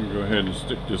 I'm going to go ahead and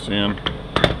stick this in.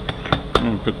 I'm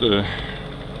going to put the,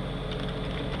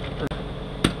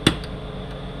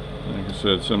 like I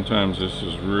said, sometimes this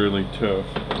is really tough,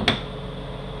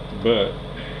 but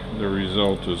the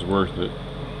result is worth it.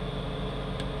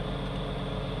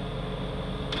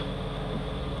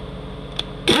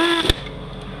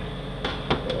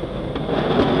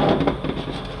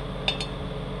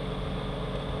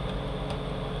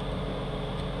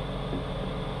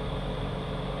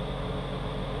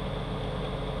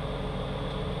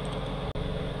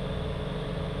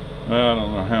 I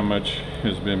don't know how much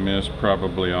has been missed,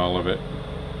 probably all of it.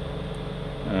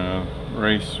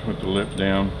 Race with the lip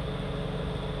down.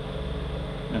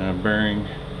 Bearing.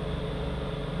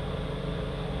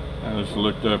 I just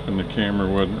looked up and the camera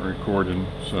wasn't recording,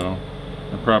 so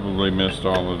I probably missed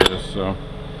all of this. So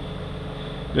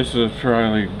this is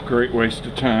probably a great waste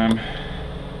of time.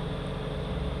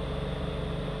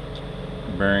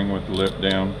 Bearing with the lip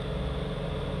down.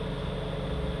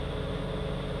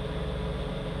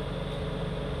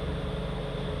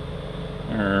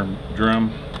 Our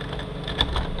drum.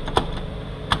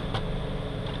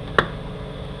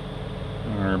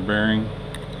 Our bearing.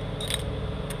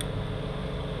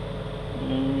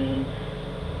 And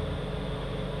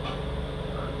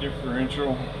our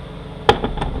differential.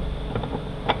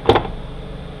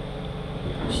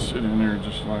 Sit in there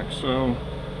just like so.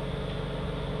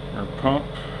 Our pump.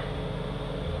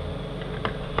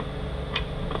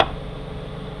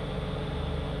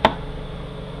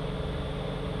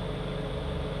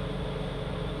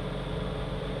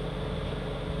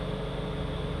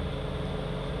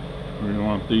 We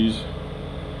want these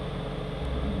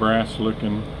brass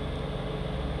looking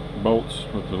bolts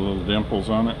with the little dimples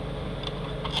on it.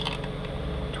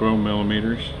 12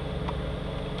 millimeters.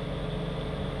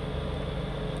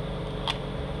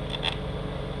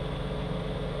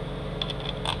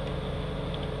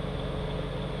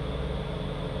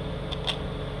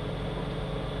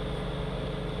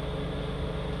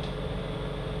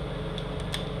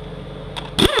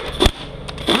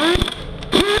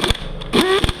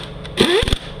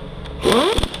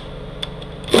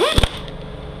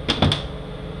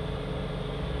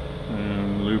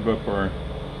 Up our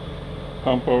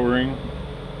pump O-ring.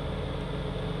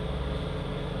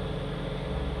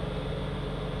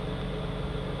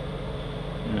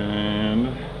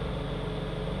 And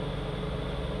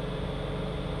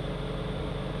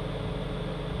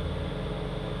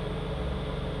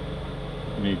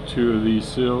we need 2 of these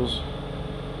seals.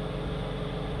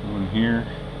 One here,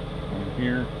 one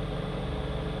here.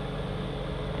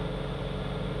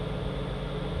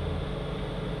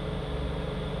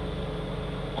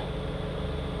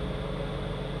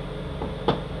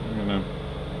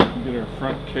 Get our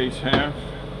front case half.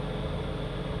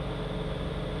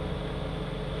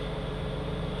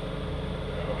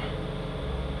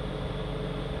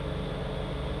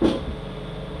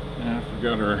 Now I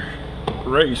forgot our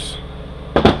race.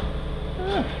 We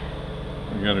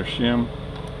got our shim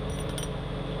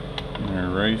and our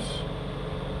race.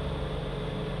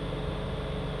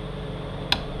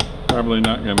 Probably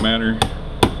not going to matter.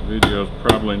 This video's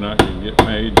probably not going to get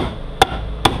made.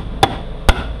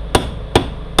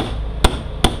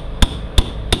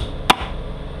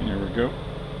 There we go.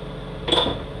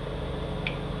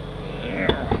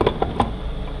 There.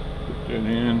 Put that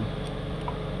in.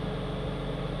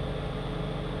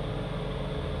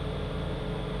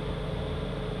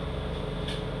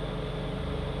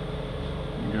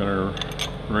 We got our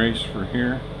race for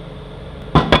here.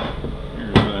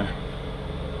 Here's the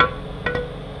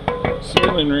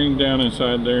sealing ring down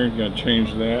inside there. You got to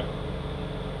change that.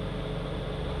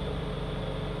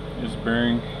 This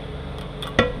bearing.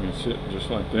 Sit just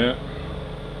like that.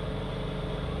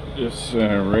 This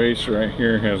race right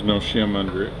here has no shim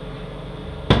under it.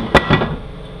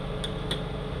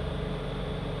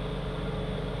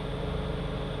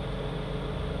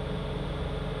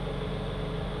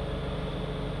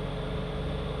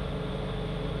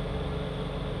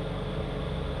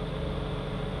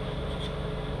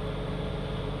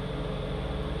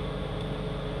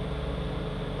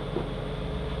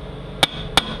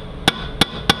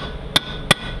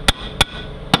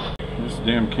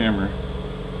 Damn camera.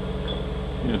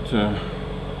 It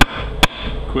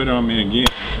quit on me again.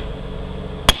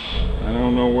 I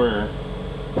don't know where.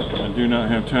 I do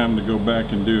not have time to go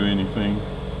back and do anything.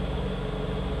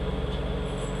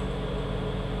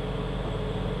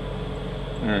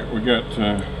 Alright, we got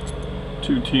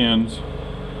 2 tins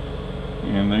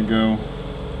and they go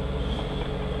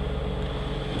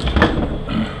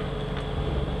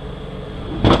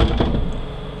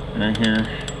right here.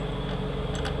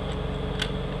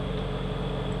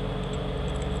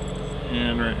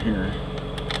 And right here.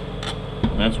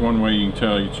 And that's one way you can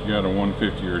tell that you got a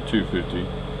 150 or a 250.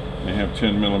 They have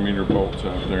 10 millimeter bolts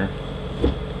out there.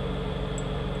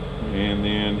 And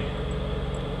then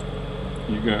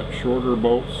you got shorter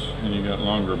bolts and you got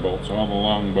longer bolts. All the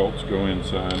long bolts go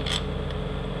inside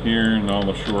here and all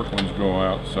the short ones go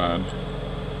outside.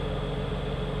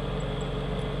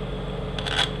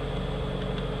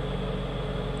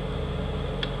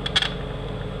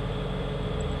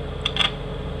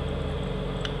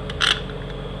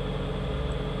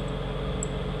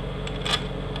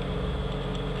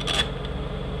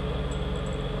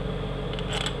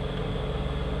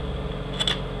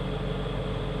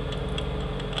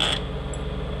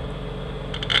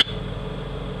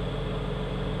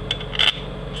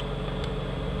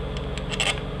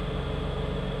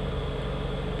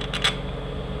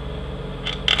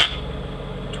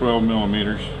 12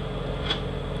 millimeters.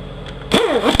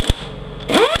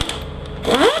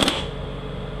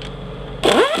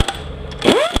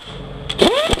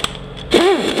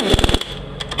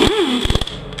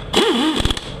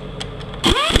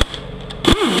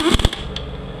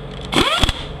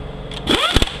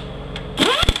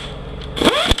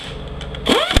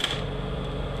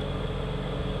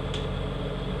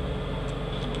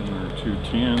 Two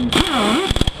 10s.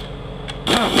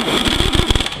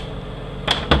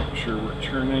 Make sure we're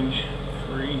turning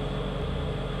free.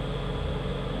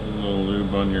 A little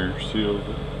lube on your seals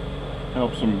that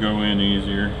helps them go in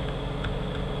easier.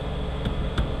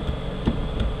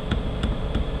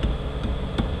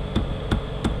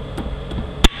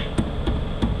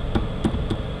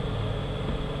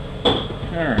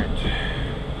 Alright.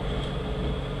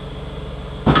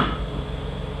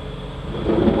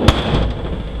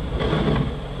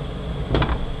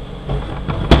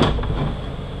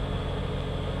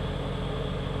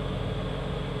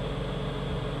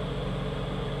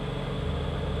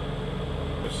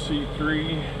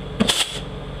 C3,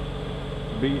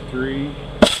 B3,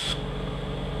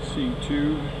 C2,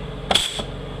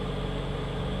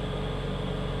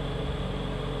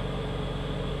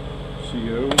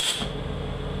 CO,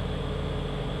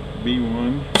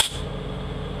 B1,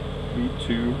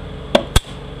 B2,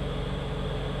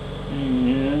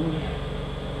 and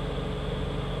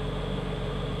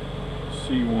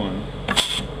C1.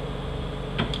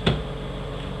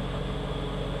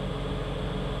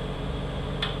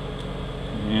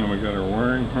 And we got our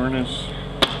wiring harness.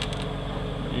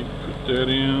 Need to put that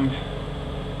in.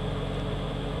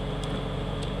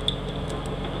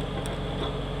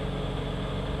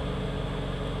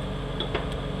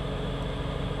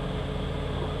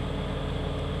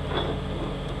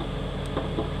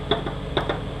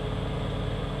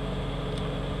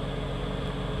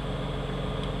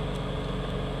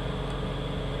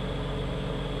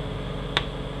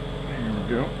 There we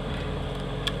go.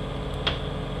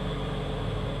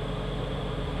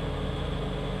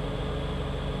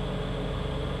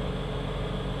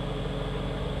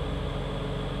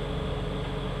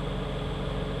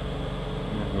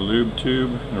 The lube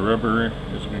tube, the rubber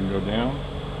is going to go down.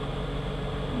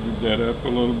 Lube that up a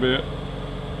little bit.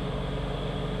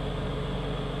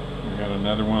 We got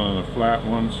another one of the flat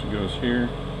ones that goes here.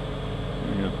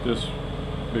 We got this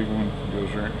big one that goes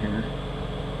right here.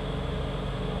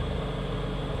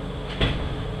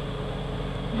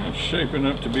 It's shaping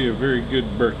up to be a very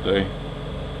good birthday.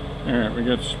 Alright, we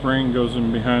got the spring goes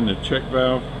in behind the check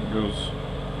valve. It goes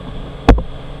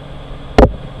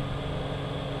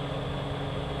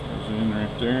in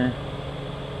right there.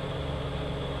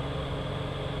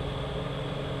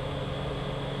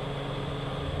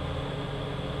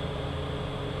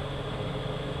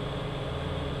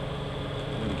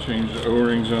 And change the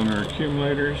O-rings on our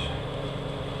accumulators.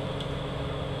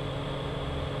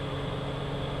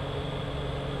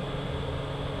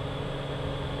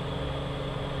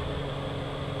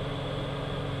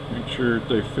 Make sure that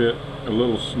they fit a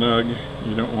little snug.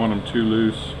 You don't want them too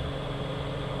loose.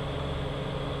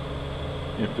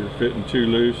 If they're fitting too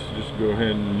loose, just go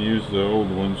ahead and use the old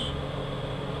ones.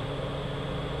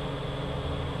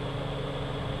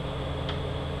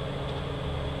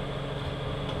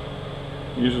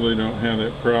 Usually don't have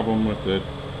that problem with the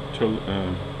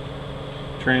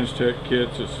Trans-Tech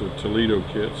kits. It's the Toledo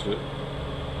kits that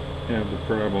have the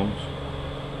problems.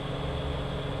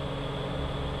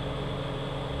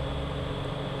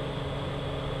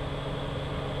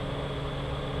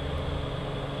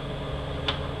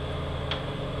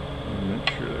 Make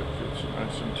sure that fits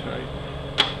nice and tight.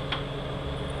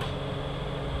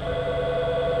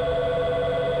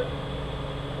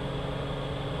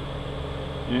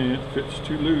 And it fits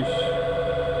too loose.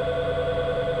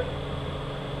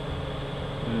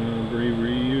 And I'll be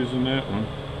reusing that one.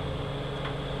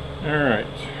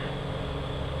 Alright.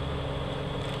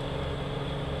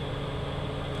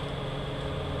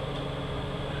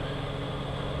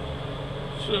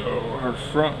 So our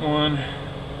front one,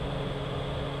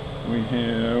 we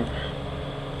have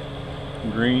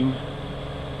green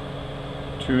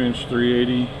 2-inch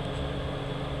 380,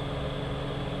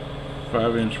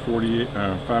 5-inch 48,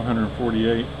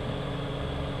 548,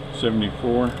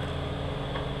 74.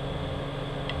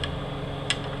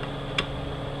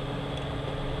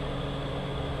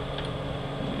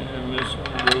 And this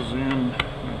one goes in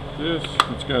like this.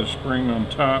 It's got a spring on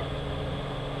top.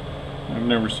 I've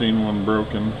never seen one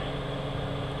broken.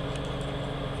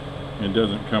 It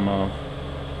doesn't come off.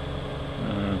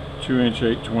 2-inch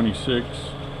 826,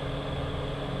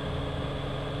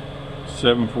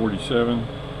 747,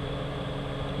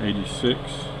 86,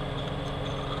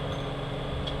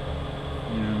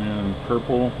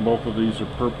 purple. Both of these are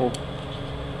purple.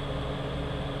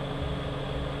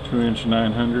 2-inch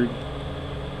 900.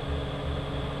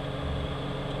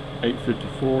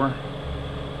 854.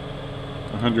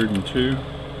 102.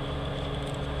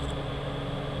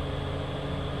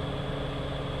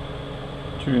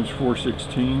 2-inch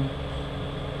 416.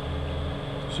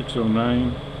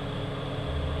 609.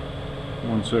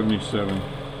 177.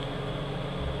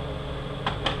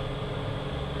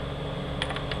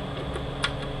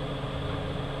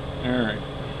 Alright.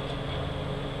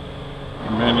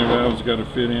 The manual valve's got to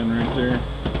fit in right there.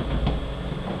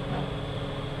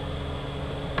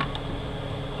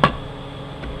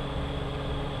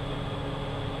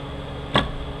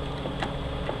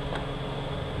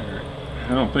 Alright.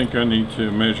 I don't think I need to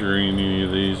measure any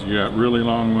of these. You got really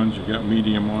long ones, you got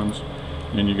medium ones,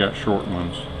 and you got short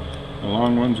ones. The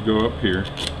long ones go up here.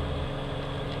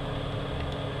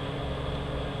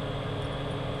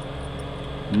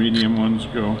 Medium ones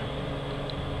go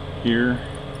here,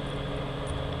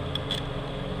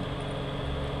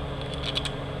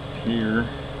 here,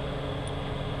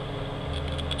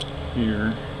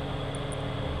 here,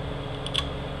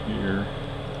 here,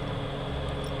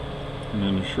 and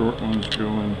then the short ones go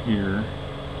in here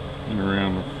and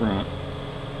around the front.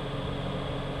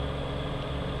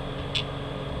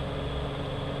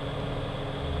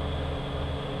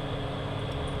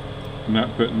 I'm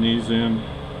not putting these in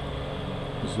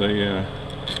because they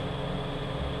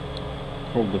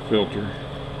hold the filter.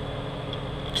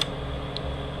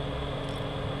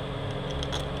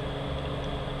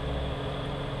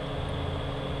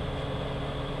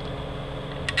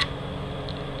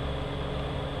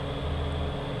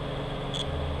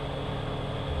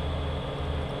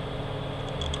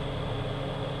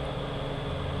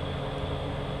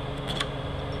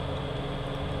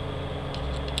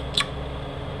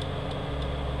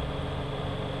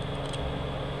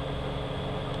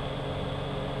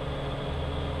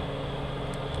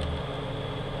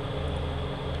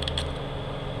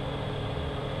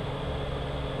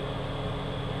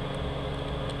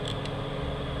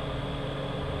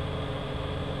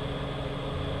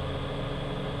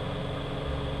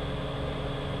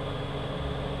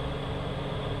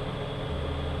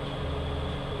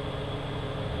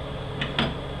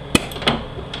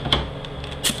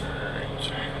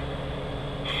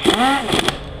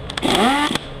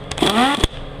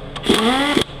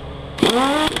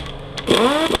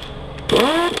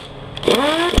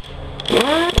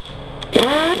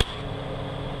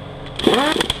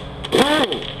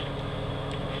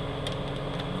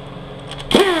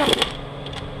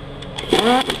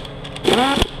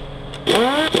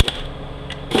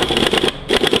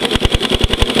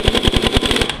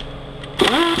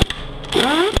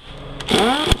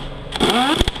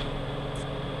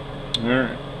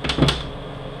 Alright.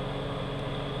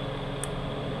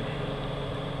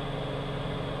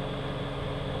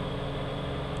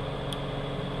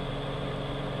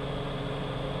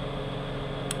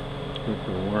 Put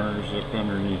the wires up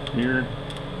underneath here.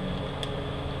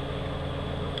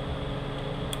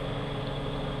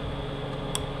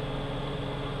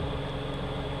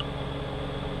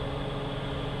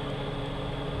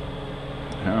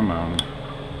 Come on.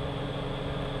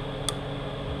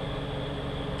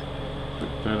 Put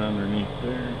that underneath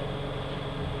there.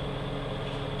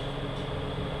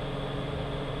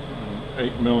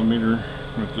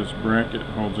 8mm with this bracket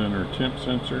holds in our temp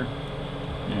sensor,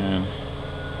 and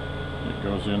it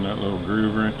goes in that little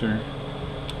groove right there.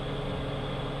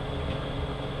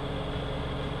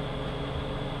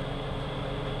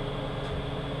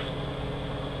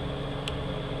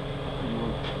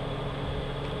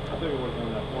 I think we're working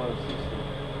on that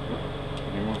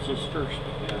 160. He wants this first.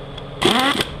 Yeah.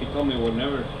 He told me we'll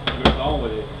never go on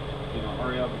with it. You know,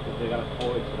 hurry up because they got a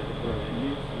toy so they can put it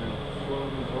in. And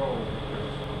slowly roll.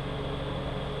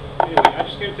 Anyway, I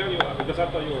just came to tell you because I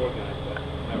thought you were working on it, but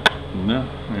never. No,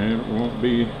 it won't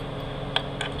be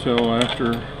till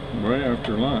after, way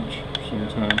after lunch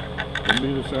sometime. It'll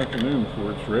be this afternoon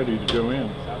before it's ready to go in.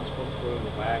 So I was supposed to put it in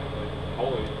the back, but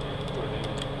hold it, put it in.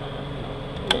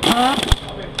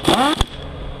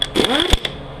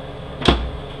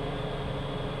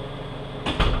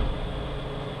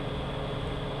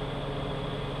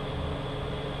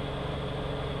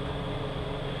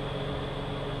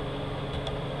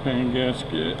 Pan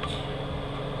gasket.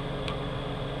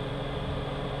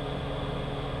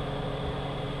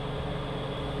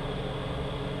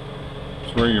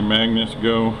 It's where your magnets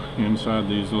go inside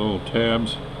these little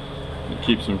tabs. It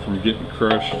keeps them from getting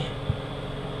crushed.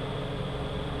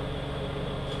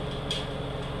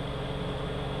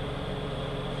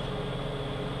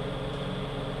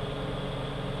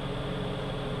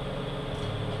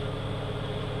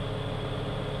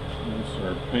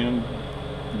 our pin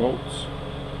bolts,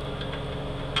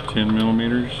 10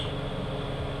 millimeters.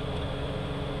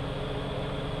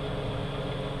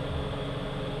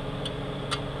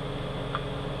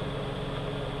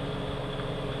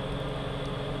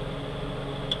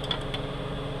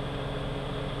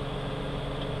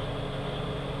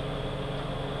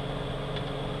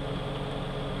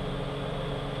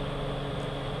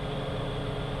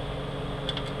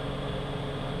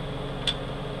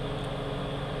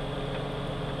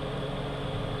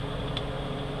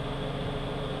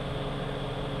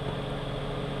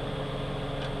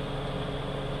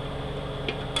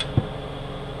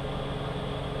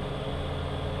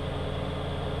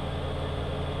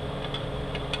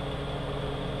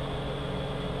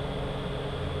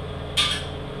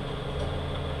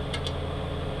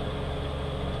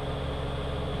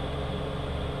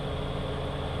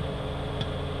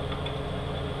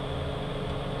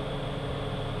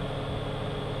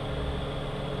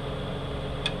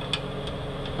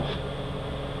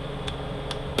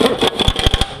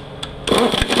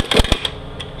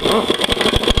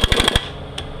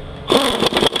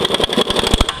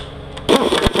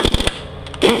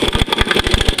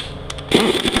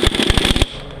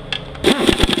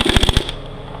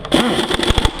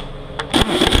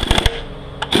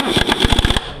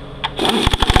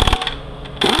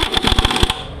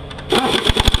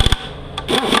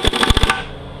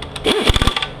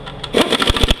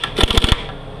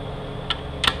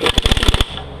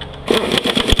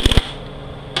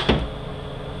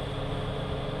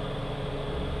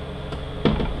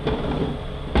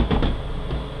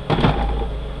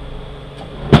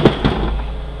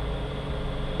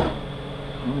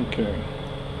 Okay,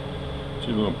 it's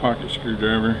your little pocket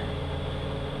screwdriver.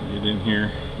 Get in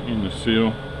here in the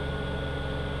seal.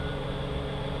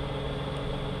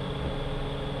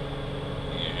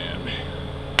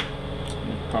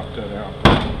 And pop that out.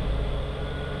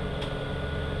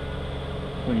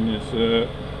 Clean this up.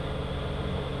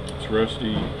 It's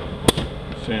rusty.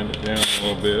 Sand it down a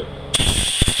little bit.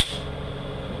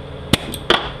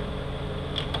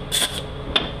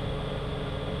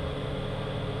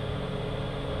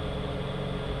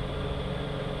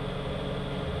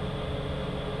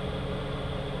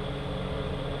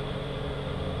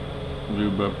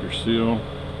 Lube up your seal.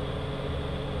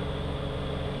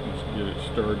 Let's get it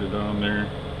started on there.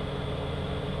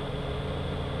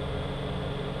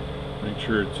 Make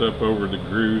sure it's up over the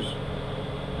grooves.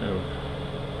 Have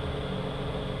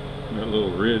that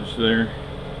little ridge there.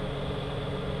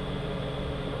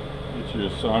 Get you a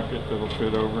socket that'll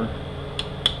fit over.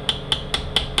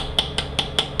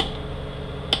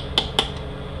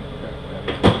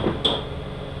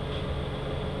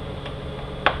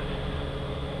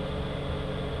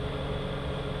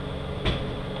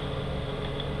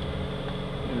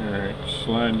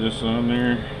 Slide this on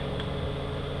there.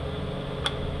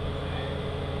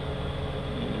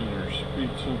 And our speed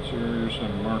sensors, I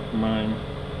mark mine.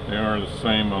 They are the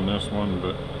same on this one,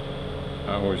 but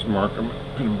I always mark them,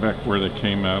 put them back where they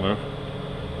came out of.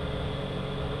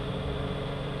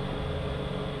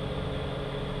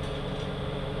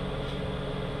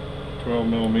 $12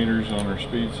 millimeters on our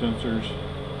speed sensors.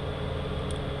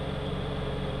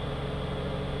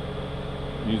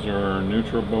 These are our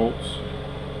neutral bolts.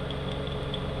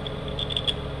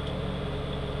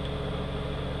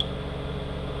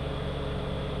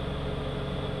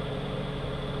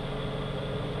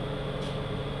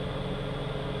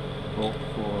 Bolt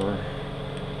for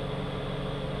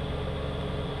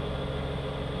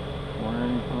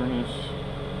wiring harness.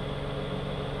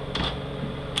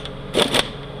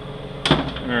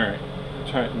 Alright,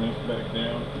 tighten this back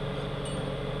down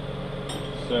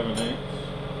 7/8.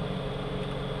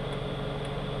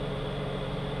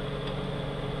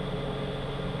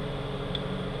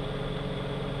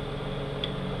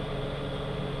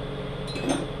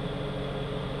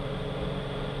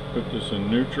 Put this in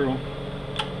neutral.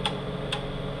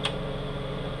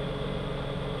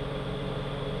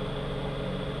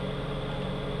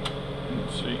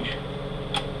 Let's see.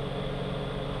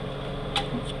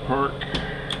 Let's park,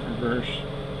 reverse,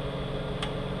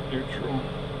 neutral.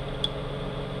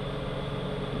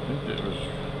 I think that was,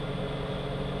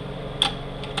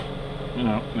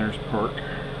 no, there's park,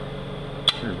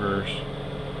 reverse,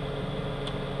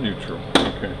 neutral.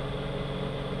 Okay.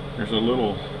 There's a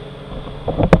little, I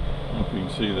don't know if you can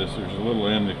see this, there's a little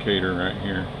indicator right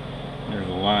here. There's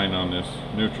a line on this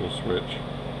neutral switch.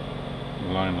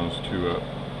 Line those two up.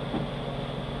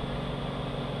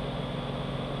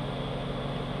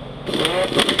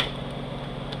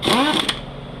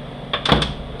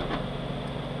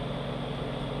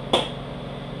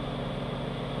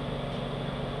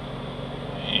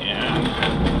 And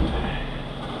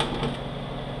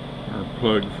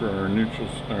plug for our neutral,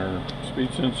 our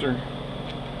speed sensor,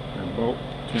 our bolt,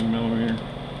 10mm.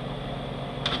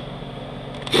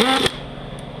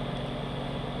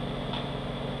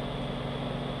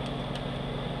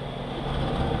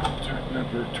 Tighten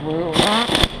up our 12.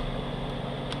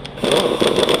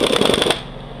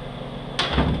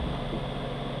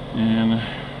 And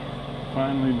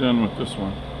finally done with this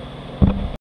one.